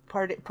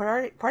 8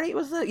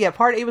 was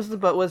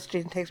was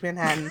Jason Takes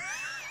Manhattan.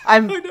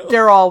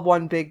 They're all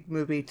one big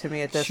movie to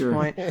me at this Sure.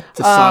 point. It's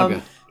a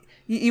saga.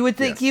 You would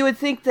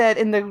think that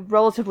in the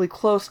relatively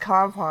close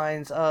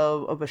confines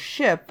of a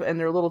ship and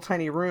their little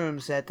tiny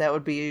rooms that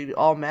would be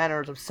all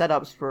manners of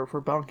setups for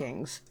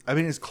bunkings. I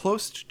mean, as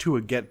close to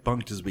a get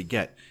bunked as we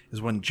get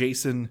is when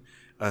Jason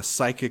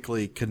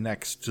psychically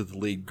connects to the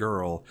lead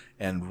girl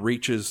and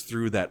reaches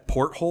through that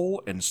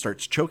porthole and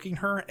starts choking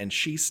her, and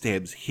she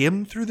stabs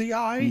him through the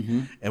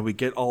eye, and we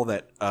get all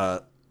that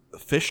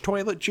fish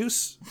toilet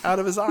juice out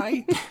of his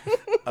eye.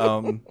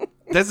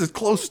 That's as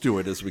close to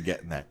it as we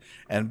get in that.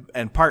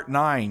 And part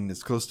 9,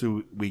 as close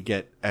to we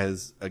get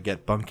as a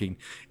get bunking,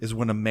 is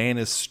when a man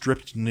is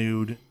stripped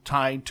nude,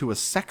 tied to a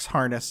sex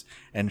harness,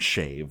 and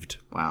shaved.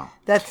 Wow.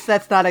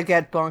 That's not a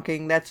get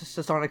bunking. That's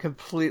just on a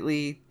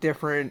completely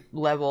different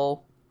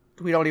level.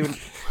 We don't even.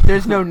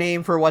 There's no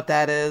name for what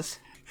that is.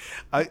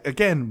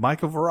 Again,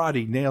 Michael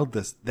Verratti nailed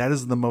this. That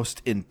is the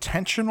most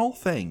intentional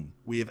thing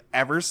we have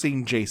ever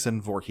seen Jason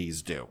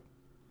Voorhees do.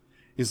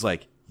 He's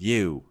like,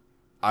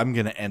 I'm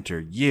going to enter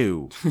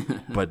you,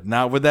 but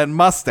not with that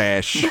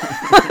mustache.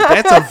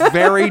 That's a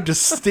very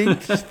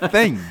distinct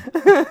thing.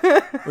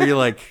 Where you're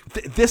like,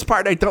 this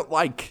part I don't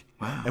like.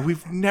 Wow. And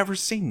we've never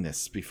seen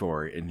this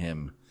before in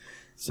him.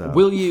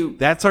 So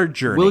that's our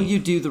journey. Will you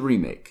do the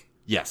remake?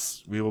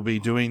 Yes, we will be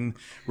doing.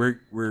 We're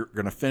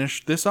going to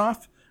finish this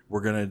off.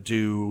 We're going to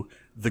do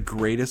the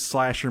greatest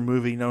slasher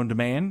movie known to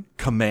man,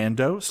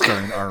 Commando,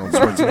 starring Arnold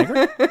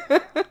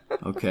Schwarzenegger.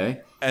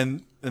 Okay.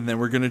 And then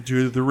we're going to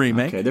do the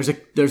remake. Okay.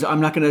 There's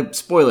I'm not going to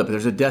spoil it, but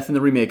there's a death in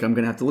the remake. I'm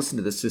going to have to listen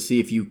to this to see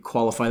if you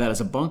qualify that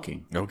as a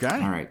bunking. Okay.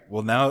 All right.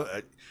 Well, now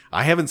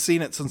I haven't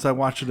seen it since I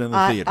watched it in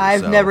the theater.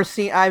 I've never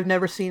seen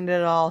it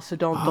at all, so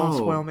don't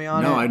spoil me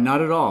on it. No,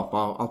 not at all.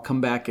 I'll come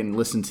back and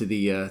listen to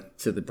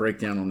the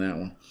breakdown on that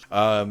one.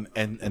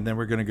 And then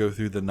we're going to go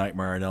through the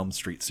Nightmare on Elm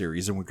Street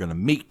series, and we're going to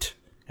meet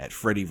at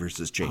Freddy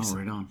vs. Jason. Oh,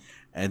 right on.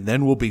 And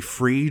then we'll be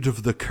freed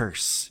of the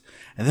curse.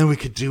 And then we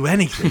could do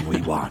anything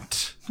we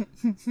want.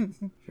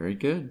 Very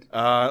good.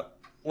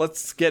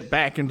 Let's get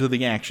back into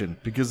the action,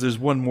 because there's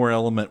one more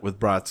element with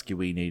Brodsky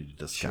we need to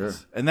discuss.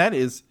 Sure. And that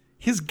is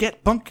his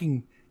get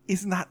bunking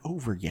is not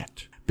over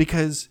yet,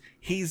 because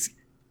he's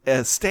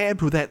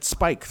stabbed with that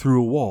spike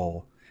through a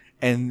wall.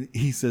 And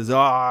he says,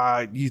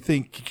 you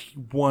think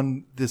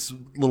this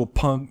little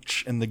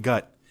punch in the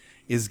gut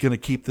is going to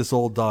keep this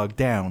old dog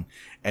down.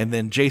 And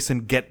then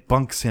Jason get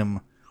bunks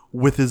him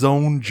with his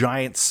own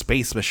giant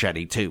space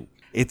machete, too.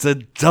 It's a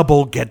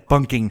double get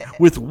bunking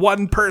with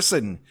one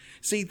person.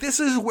 See, this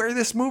is where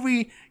this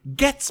movie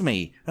gets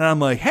me. And I'm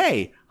like,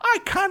 hey, I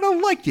kind of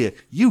like you.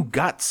 You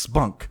got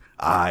spunk.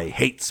 I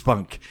hate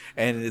spunk.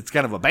 And it's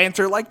kind of a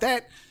banter like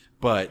that.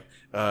 But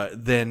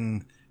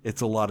then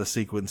it's a lot of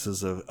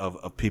sequences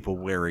of people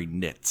wearing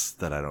knits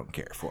that I don't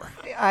care for.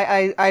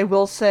 I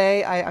will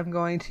say, I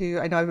know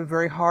I've been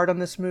very hard on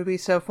this movie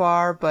so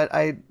far, but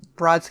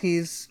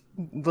Brodsky's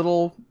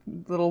little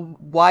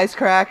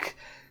wisecrack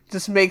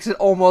just makes it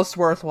almost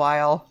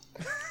worthwhile.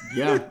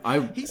 Yeah,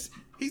 please.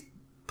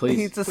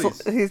 He's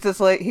just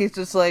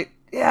like,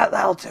 yeah,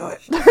 that'll do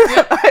it.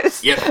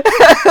 Yep.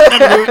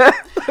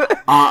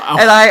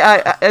 And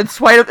I in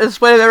spite of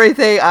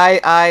everything,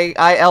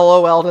 I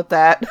LOL'd at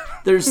that.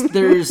 This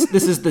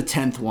is the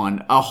 10th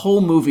one. A whole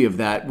movie of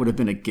that would have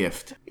been a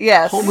gift.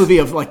 Yes. A whole movie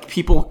of like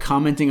people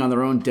commenting on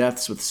their own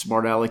deaths with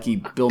smart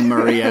alecky Bill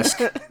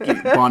Murray-esque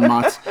bon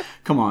mots.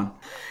 Come on.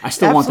 I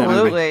still want that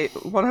movie.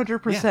 Absolutely.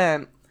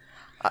 100%.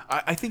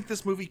 I think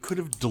this movie could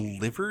have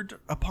delivered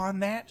upon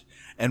that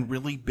and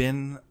really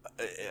been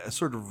a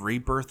sort of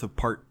rebirth of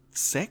part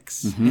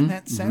 6 in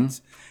that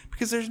sense,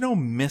 because there's no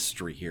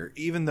mystery here.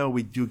 Even though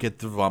we do get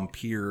the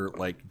vampire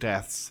like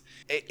deaths,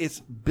 it's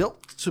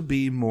built to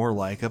be more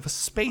like of a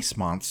space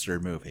monster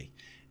movie.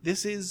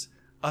 This is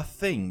a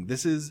thing.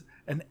 This is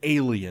an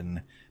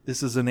alien.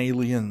 This is an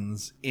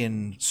aliens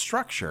in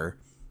structure.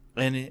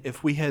 And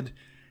if we had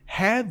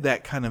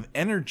that kind of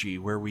energy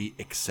where we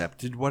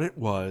accepted what it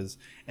was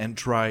and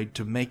tried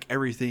to make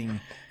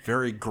everything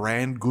very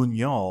grand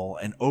guignol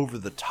and over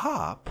the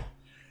top,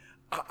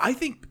 I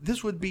think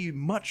this would be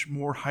much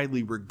more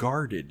highly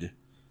regarded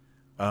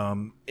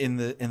in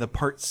the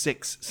part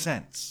 6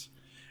 sense.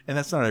 And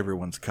that's not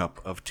everyone's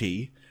cup of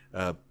tea,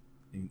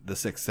 the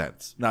Sixth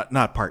Sense,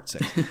 not part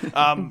 6.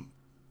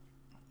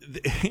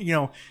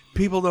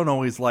 People don't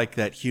always like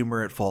that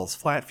humor. It falls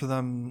flat for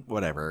them,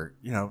 whatever.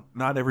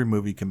 Not every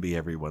movie can be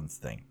everyone's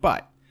thing.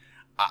 But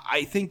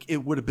I think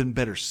it would have been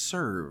better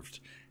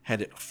served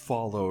had it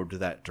followed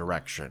that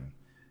direction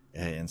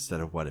instead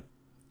of what it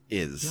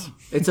is.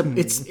 Yeah.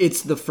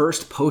 It's the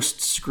first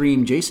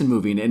post-Scream Jason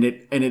movie, and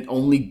it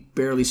only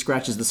barely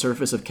scratches the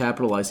surface of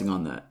capitalizing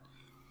on that.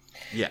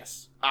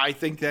 Yes. I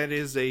think that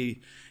is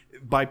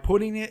by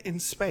putting it in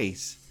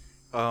space,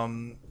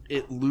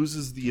 it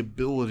loses the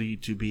ability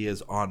to be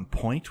as on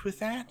point with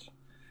that.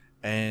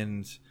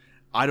 And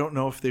I don't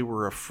know if they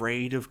were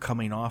afraid of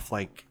coming off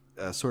like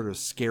a sort of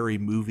scary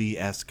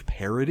movie-esque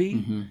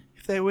parody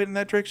if they went in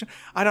that direction.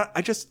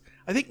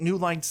 I think New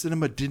Line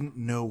Cinema didn't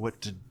know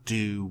what to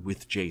do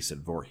with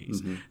Jason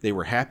Voorhees. They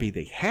were happy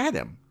they had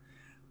him,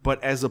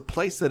 but as a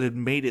place that had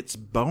made its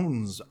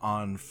bones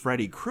on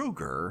Freddy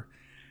Krueger,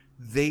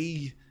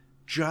 there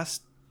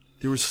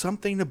was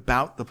something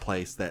about the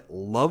place that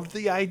loved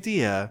the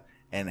idea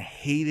and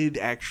hated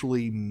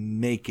actually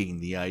making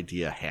the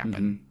idea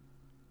happen.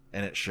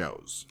 And it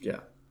shows.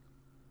 Yeah.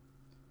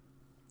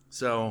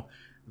 So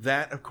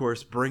that, of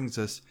course, brings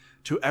us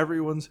to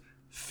everyone's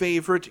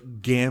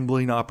favorite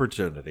gambling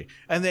opportunity,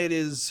 and that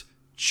is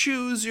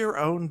choose your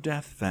own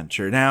death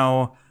venture.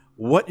 Now,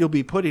 what you'll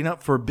be putting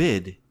up for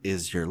bid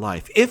is your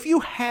life. If you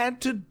had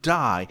to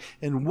die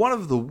in one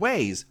of the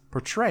ways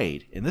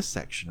portrayed in this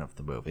section of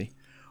the movie,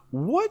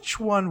 which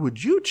one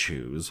would you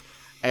choose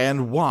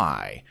and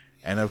why?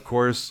 And of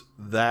course,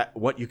 that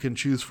what you can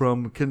choose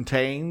from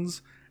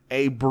contains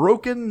a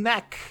broken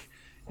neck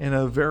in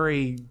a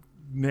very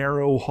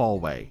narrow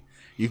hallway.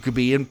 You could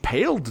be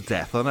impaled to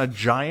death on a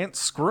giant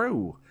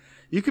screw.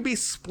 You could be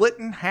split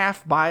in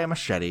half by a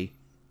machete.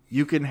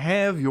 You can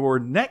have your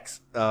neck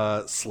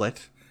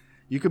slit.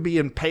 You could be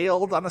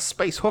impaled on a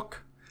space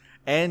hook.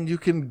 and you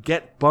can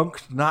get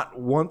bunked not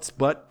once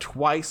but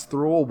twice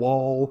through a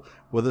wall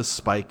with a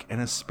spike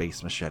and a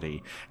space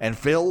machete. And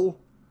Phil,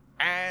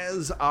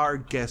 as our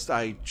guest,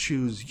 I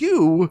choose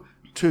you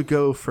to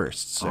go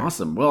first, sir.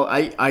 Awesome. Well,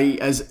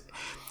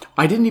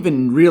 I didn't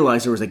even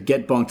realize there was a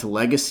Get Bunked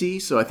legacy,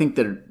 so I think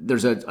that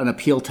there's an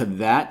appeal to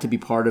that, to be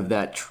part of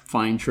that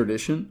fine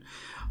tradition.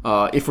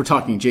 If we're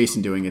talking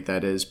Jason doing it,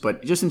 that is.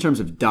 But just in terms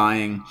of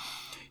dying,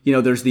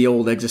 there's the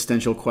old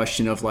existential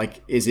question of,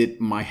 like, is it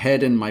my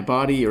head and my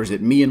body, or is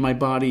it me and my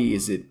body?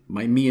 Is it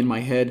me and my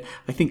head?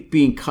 I think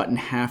being cut in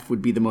half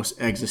would be the most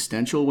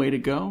existential way to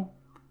go.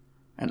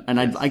 And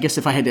I guess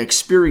if I had to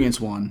experience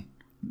one,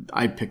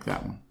 I'd pick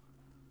that one.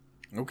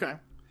 Okay.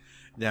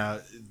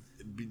 Now,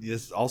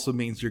 this also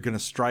means you're going to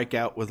strike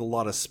out with a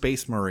lot of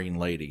Space Marine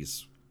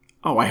ladies.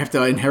 Oh, I have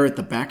to inherit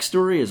the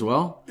backstory as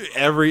well?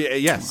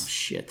 Yes. Oh,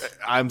 shit.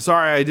 I'm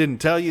sorry I didn't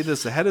tell you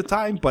this ahead of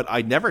time, but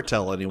I never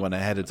tell anyone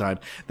ahead of time.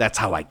 That's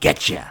how I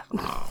get you.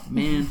 Oh,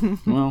 man.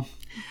 Well,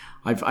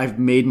 I've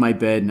made my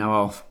bed. Now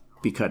I'll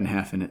be cut in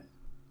half in it.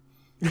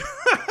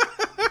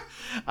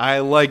 I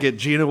like it.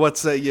 Gina, what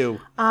say you?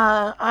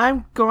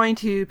 I'm going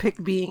to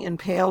pick being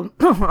impaled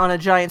on a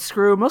giant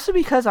screw, mostly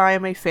because I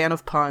am a fan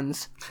of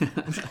puns.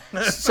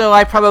 So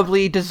I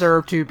probably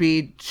deserve to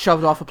be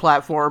shoved off a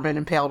platform and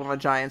impaled on a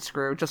giant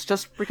screw,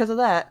 just because of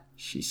that.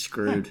 She's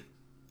screwed.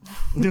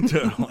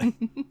 Totally.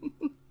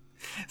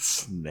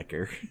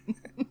 Snicker.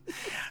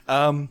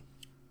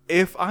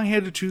 If I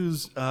had to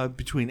choose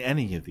between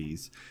any of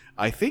these,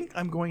 I think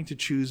I'm going to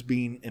choose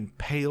being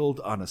impaled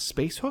on a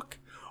space hook,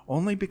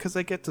 only because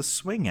I get to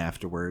swing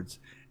afterwards,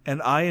 and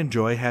I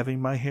enjoy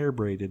having my hair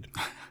braided.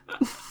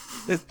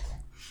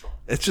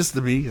 It's just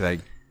the me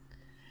thing.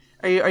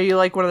 Are you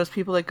like one of those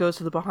people that goes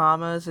to the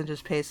Bahamas and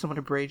just pays someone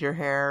to braid your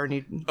hair, and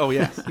you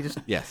Yes.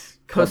 Yes.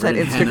 post that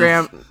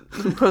Instagram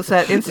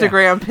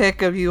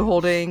pic of you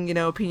holding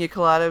pina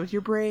colada with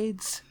your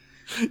braids?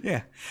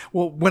 Yeah.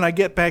 Well, when I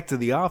get back to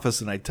the office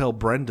and I tell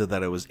Brenda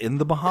that I was in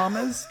the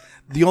Bahamas,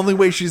 the only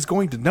way she's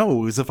going to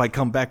know is if I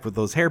come back with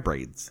those hair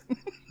braids.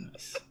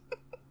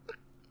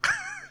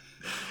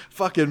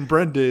 Fucking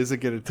Brenda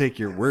isn't going to take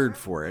your word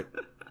for it.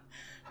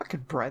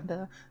 Fucking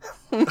Brenda.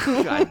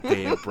 God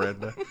damn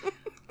Brenda.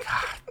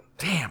 God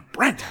damn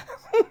Brenda.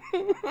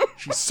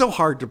 She's so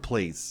hard to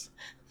please.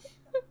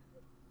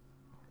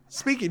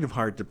 Speaking of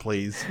hard to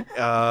please,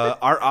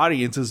 our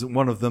audience isn't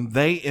one of them.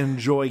 They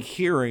enjoy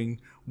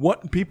hearing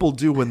what people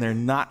do when they're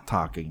not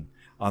talking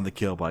on the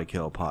Kill by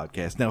Kill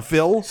podcast. Now,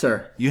 Phil,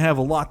 sir, you have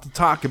a lot to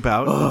talk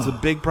about. It's a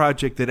big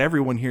project that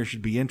everyone here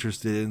should be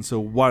interested in, so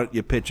why don't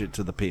you pitch it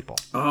to the people?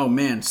 Oh,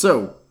 man.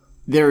 So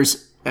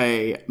there's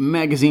a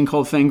magazine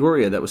called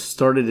Fangoria that was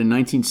started in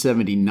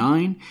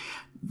 1979.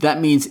 That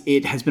means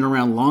it has been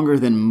around longer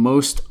than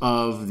most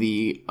of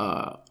the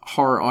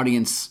horror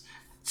audience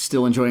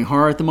still enjoying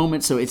horror at the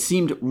moment. So it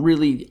seemed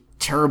really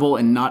terrible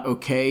and not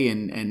okay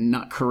and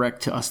not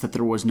correct to us that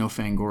there was no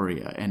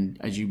Fangoria. And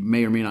as you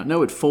may or may not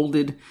know, it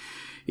folded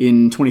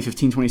in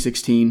 2015,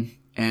 2016,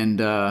 and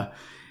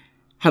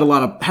had a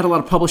lot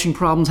of publishing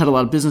problems, had a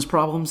lot of business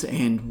problems.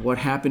 And what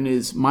happened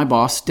is my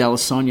boss,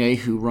 Dallas Saunier,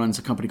 who runs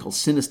a company called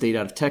Cinestate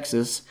out of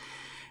Texas,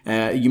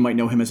 you might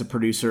know him as a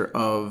producer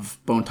of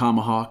Bone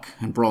Tomahawk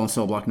and Brawl in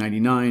Cell Block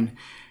 99,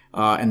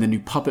 and the new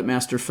Puppet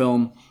Master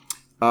film.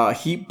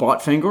 He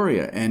bought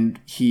Fangoria, and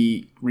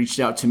he reached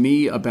out to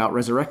me about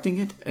resurrecting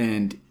it.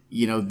 And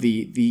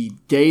the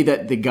day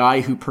that the guy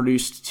who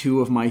produced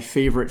two of my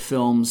favorite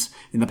films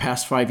in the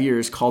past 5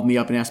 years called me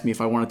up and asked me if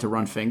I wanted to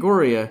run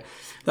Fangoria,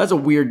 that's a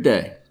weird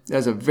day.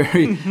 That's a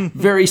very,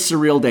 very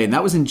surreal day. And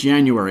that was in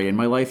January, and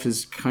my life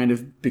has kind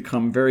of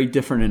become very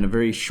different in a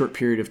very short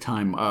period of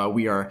time.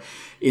 We are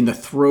in the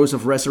throes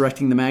of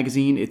resurrecting the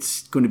magazine.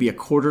 It's going to be a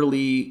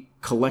quarterly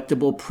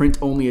collectible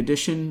print-only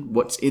edition.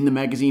 What's in the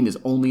magazine is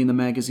only in the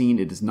magazine.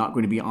 It is not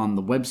going to be on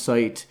the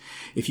website.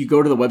 If you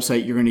go to the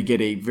website, you're going to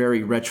get a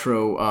very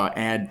retro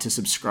ad to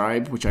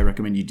subscribe, which I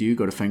recommend you do.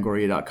 Go to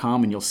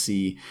fangoria.com and you'll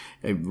see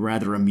a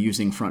rather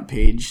amusing front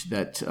page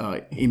that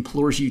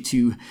implores you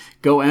to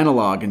go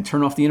analog and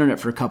turn off the internet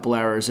for a couple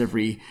hours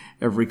every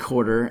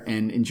quarter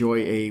and enjoy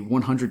a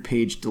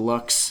 100-page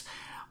deluxe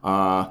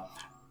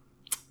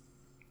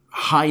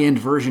high-end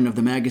version of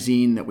the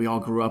magazine that we all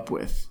grew up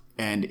with.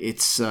 And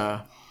it's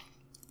been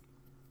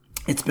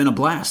a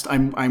blast.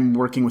 I'm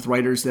working with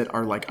writers that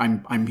are like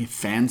I'm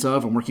fans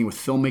of. I'm working with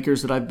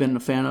filmmakers that I've been a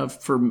fan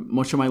of for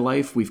much of my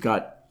life. We've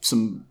got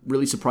some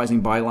really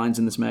surprising bylines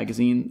in this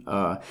magazine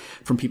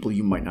from people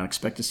you might not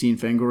expect to see in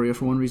Fangoria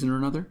for one reason or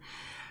another.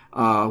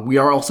 We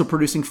are also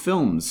producing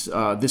films.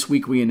 This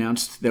week we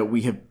announced that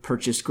we have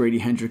purchased Grady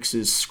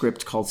Hendrix's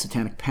script called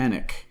Satanic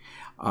Panic.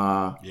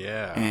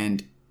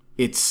 And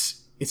it's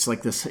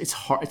like this.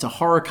 It's a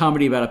horror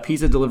comedy about a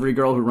pizza delivery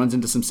girl who runs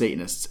into some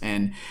Satanists.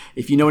 And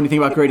if you know anything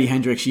about Grady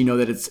Hendrix, you know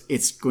that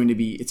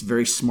it's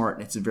very smart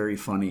and it's very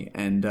funny.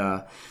 And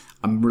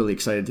I'm really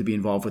excited to be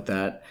involved with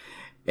that.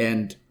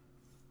 And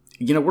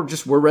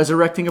we're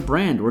resurrecting a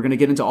brand. We're going to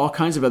get into all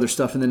kinds of other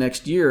stuff in the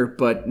next year,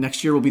 but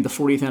next year will be the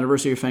 40th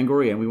anniversary of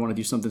Fangoria, and we want to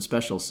do something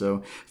special.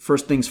 So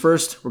first things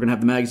first, we're going to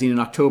have the magazine in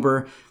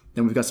October.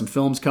 Then we've got some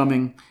films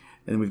coming,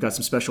 and we've got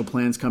some special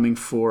plans coming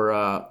for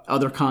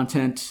other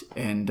content.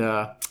 And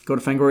go to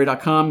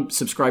Fangoria.com,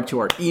 subscribe to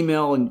our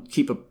email, and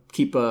keep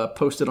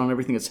posted on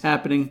everything that's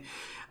happening.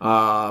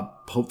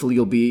 Hopefully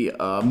you'll be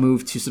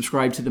moved to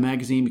subscribe to the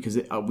magazine because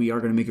we are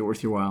going to make it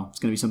worth your while. It's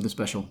going to be something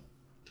special.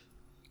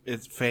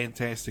 It's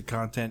fantastic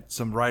content.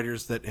 Some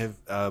writers that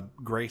have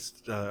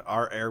graced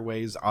our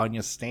airways.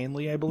 Anya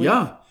Stanley, I believe.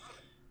 Yeah.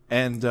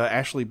 And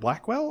Ashley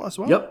Blackwell as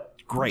well.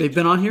 Yep. Great. They've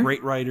been on here?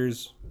 Great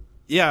writers.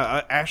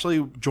 Yeah,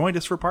 Ashley joined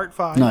us for part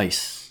 5.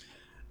 Nice.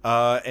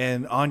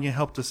 And Anya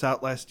helped us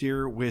out last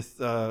year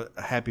with a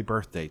happy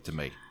birthday to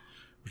me,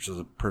 which is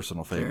a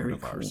personal favorite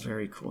of ours.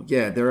 Very cool.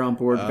 Yeah, they're on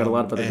board. We've got a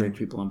lot of other great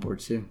people on board,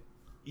 too.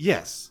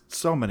 Yes,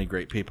 so many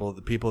great people.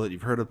 The people that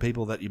you've heard of,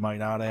 people that you might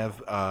not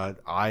have.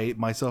 I,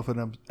 myself,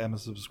 am a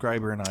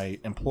subscriber, and I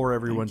implore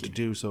everyone to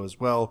do so as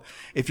well.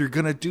 If you're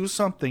going to do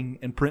something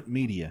in print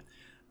media,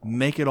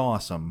 make it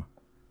awesome.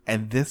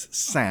 And this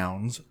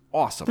sounds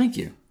awesome. Thank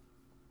you.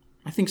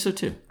 I think so,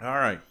 too. All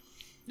right.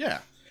 Yeah.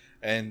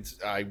 And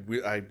I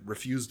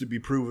refuse to be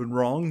proven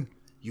wrong.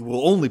 You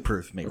will only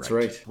prove me That's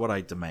right. right. What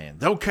I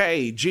demand.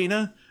 Okay,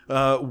 Gina,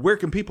 where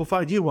can people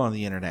find you on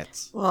the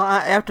internet? Well,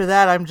 after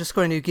that, I'm just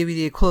going to give you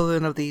the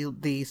equivalent of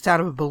the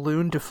sound of a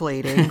balloon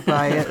deflating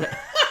by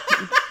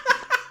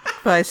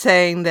by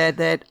saying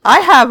that I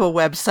have a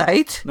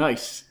website.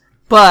 Nice.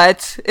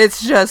 But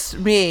it's just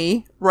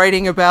me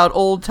writing about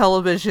old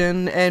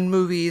television and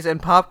movies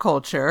and pop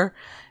culture.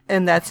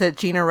 And that's at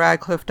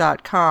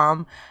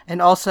GinaRadcliffe.com.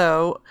 And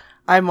also,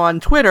 I'm on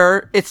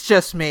Twitter. It's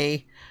just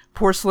me,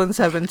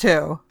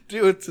 Porcelain72.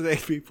 Do it today,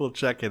 people.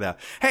 Check it out.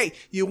 Hey,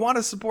 you want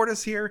to support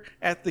us here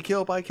at the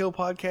Kill by Kill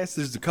podcast?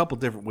 There's a couple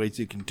different ways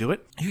you can do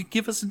it. You can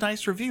give us a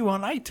nice review on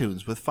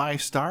iTunes with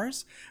 5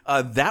 stars.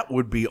 That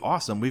would be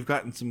awesome. We've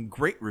gotten some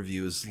great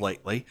reviews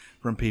lately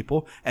from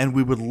people, and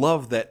we would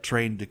love that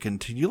train to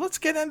continue. Let's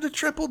get into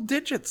triple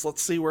digits.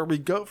 Let's see where we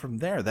go from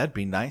there. That'd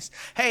be nice.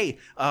 Hey,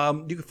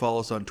 you can follow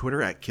us on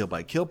Twitter at Kill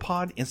by Kill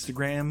Pod,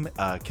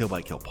 Instagram, Kill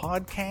by Kill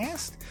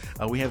Podcast.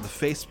 We have the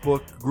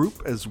Facebook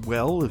group as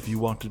well if you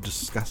want to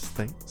discuss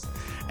things.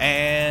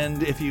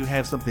 And if you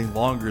have something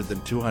longer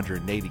than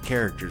 280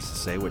 characters to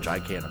say, which I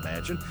can't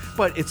imagine,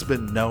 but it's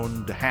been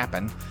known to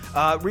happen,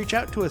 reach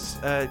out to us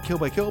at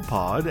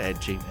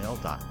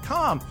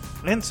killbykillpod@gmail.com.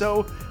 And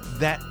so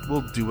that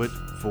will do it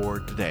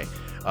for today.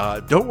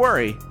 Don't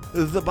worry,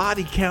 the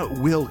body count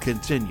will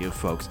continue,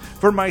 folks.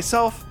 For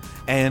myself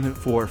and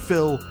for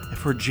Phil and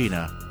for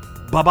Gina,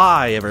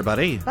 bye-bye,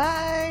 everybody.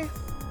 Bye.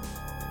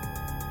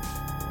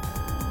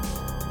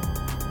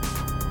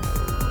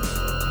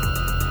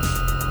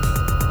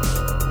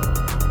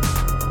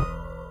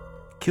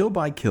 Kill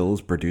by Kill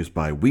is produced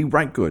by We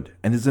Write Good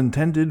and is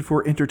intended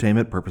for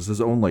entertainment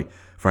purposes only.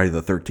 Friday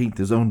the 13th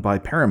is owned by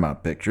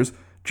Paramount Pictures.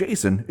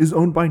 Jason is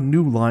owned by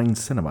New Line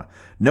Cinema.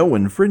 No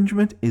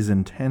infringement is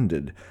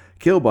intended.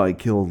 Kill by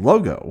Kill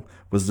logo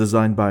was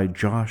designed by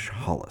Josh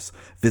Hollis.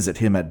 Visit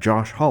him at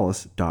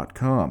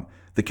joshhollis.com.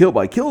 The Kill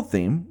by Kill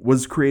theme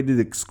was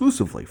created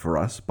exclusively for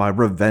us by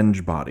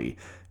Revenge Body.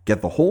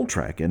 Get the whole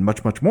track and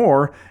much, much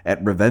more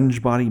at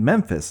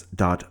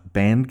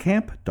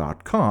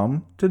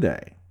revengebodymemphis.bandcamp.com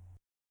today.